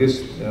 So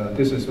this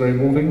is very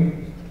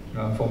moving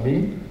for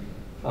me.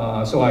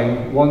 So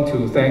I want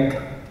to thank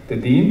the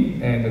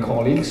Dean and the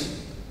colleagues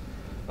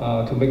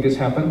to make this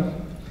happen.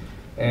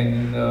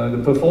 And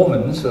the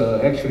performance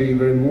actually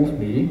very moved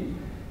me.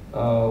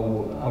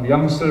 Our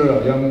young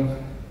students,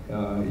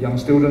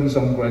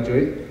 young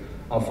graduate,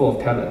 are full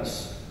of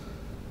talents.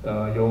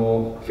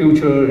 Your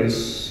future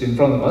is in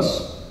front of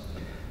us.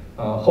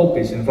 Hope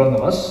is in front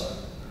of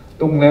us.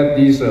 Don't let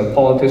these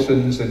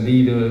politicians and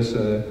leaders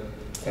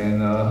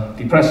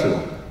depress you.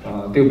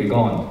 They'll be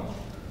gone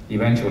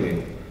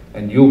eventually,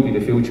 and you'll be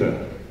the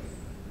future.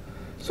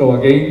 So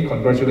again,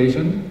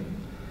 congratulations.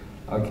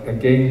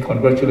 Again,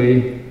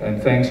 congratulate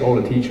and thanks all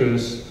the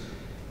teachers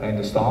and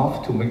the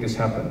staff to make this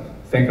happen.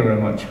 Thank you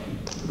very much.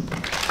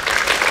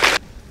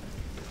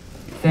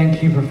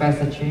 Thank you,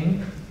 Professor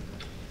Chin.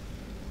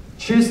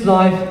 Choose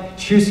life,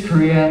 choose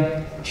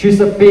career, choose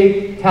a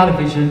big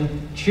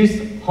television,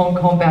 choose Hong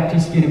Kong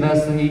Baptist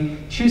University,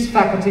 choose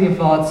Faculty of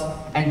Arts,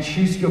 and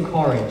choose your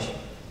courage.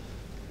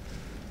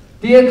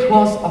 Dear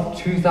class of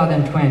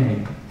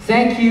 2020,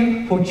 thank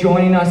you for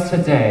joining us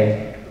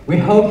today. We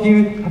hope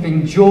you have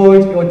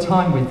enjoyed your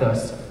time with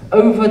us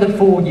over the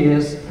 4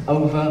 years,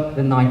 over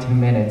the 90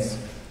 minutes.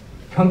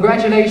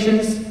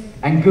 Congratulations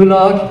and good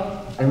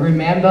luck, and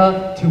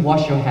remember to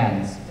wash your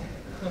hands.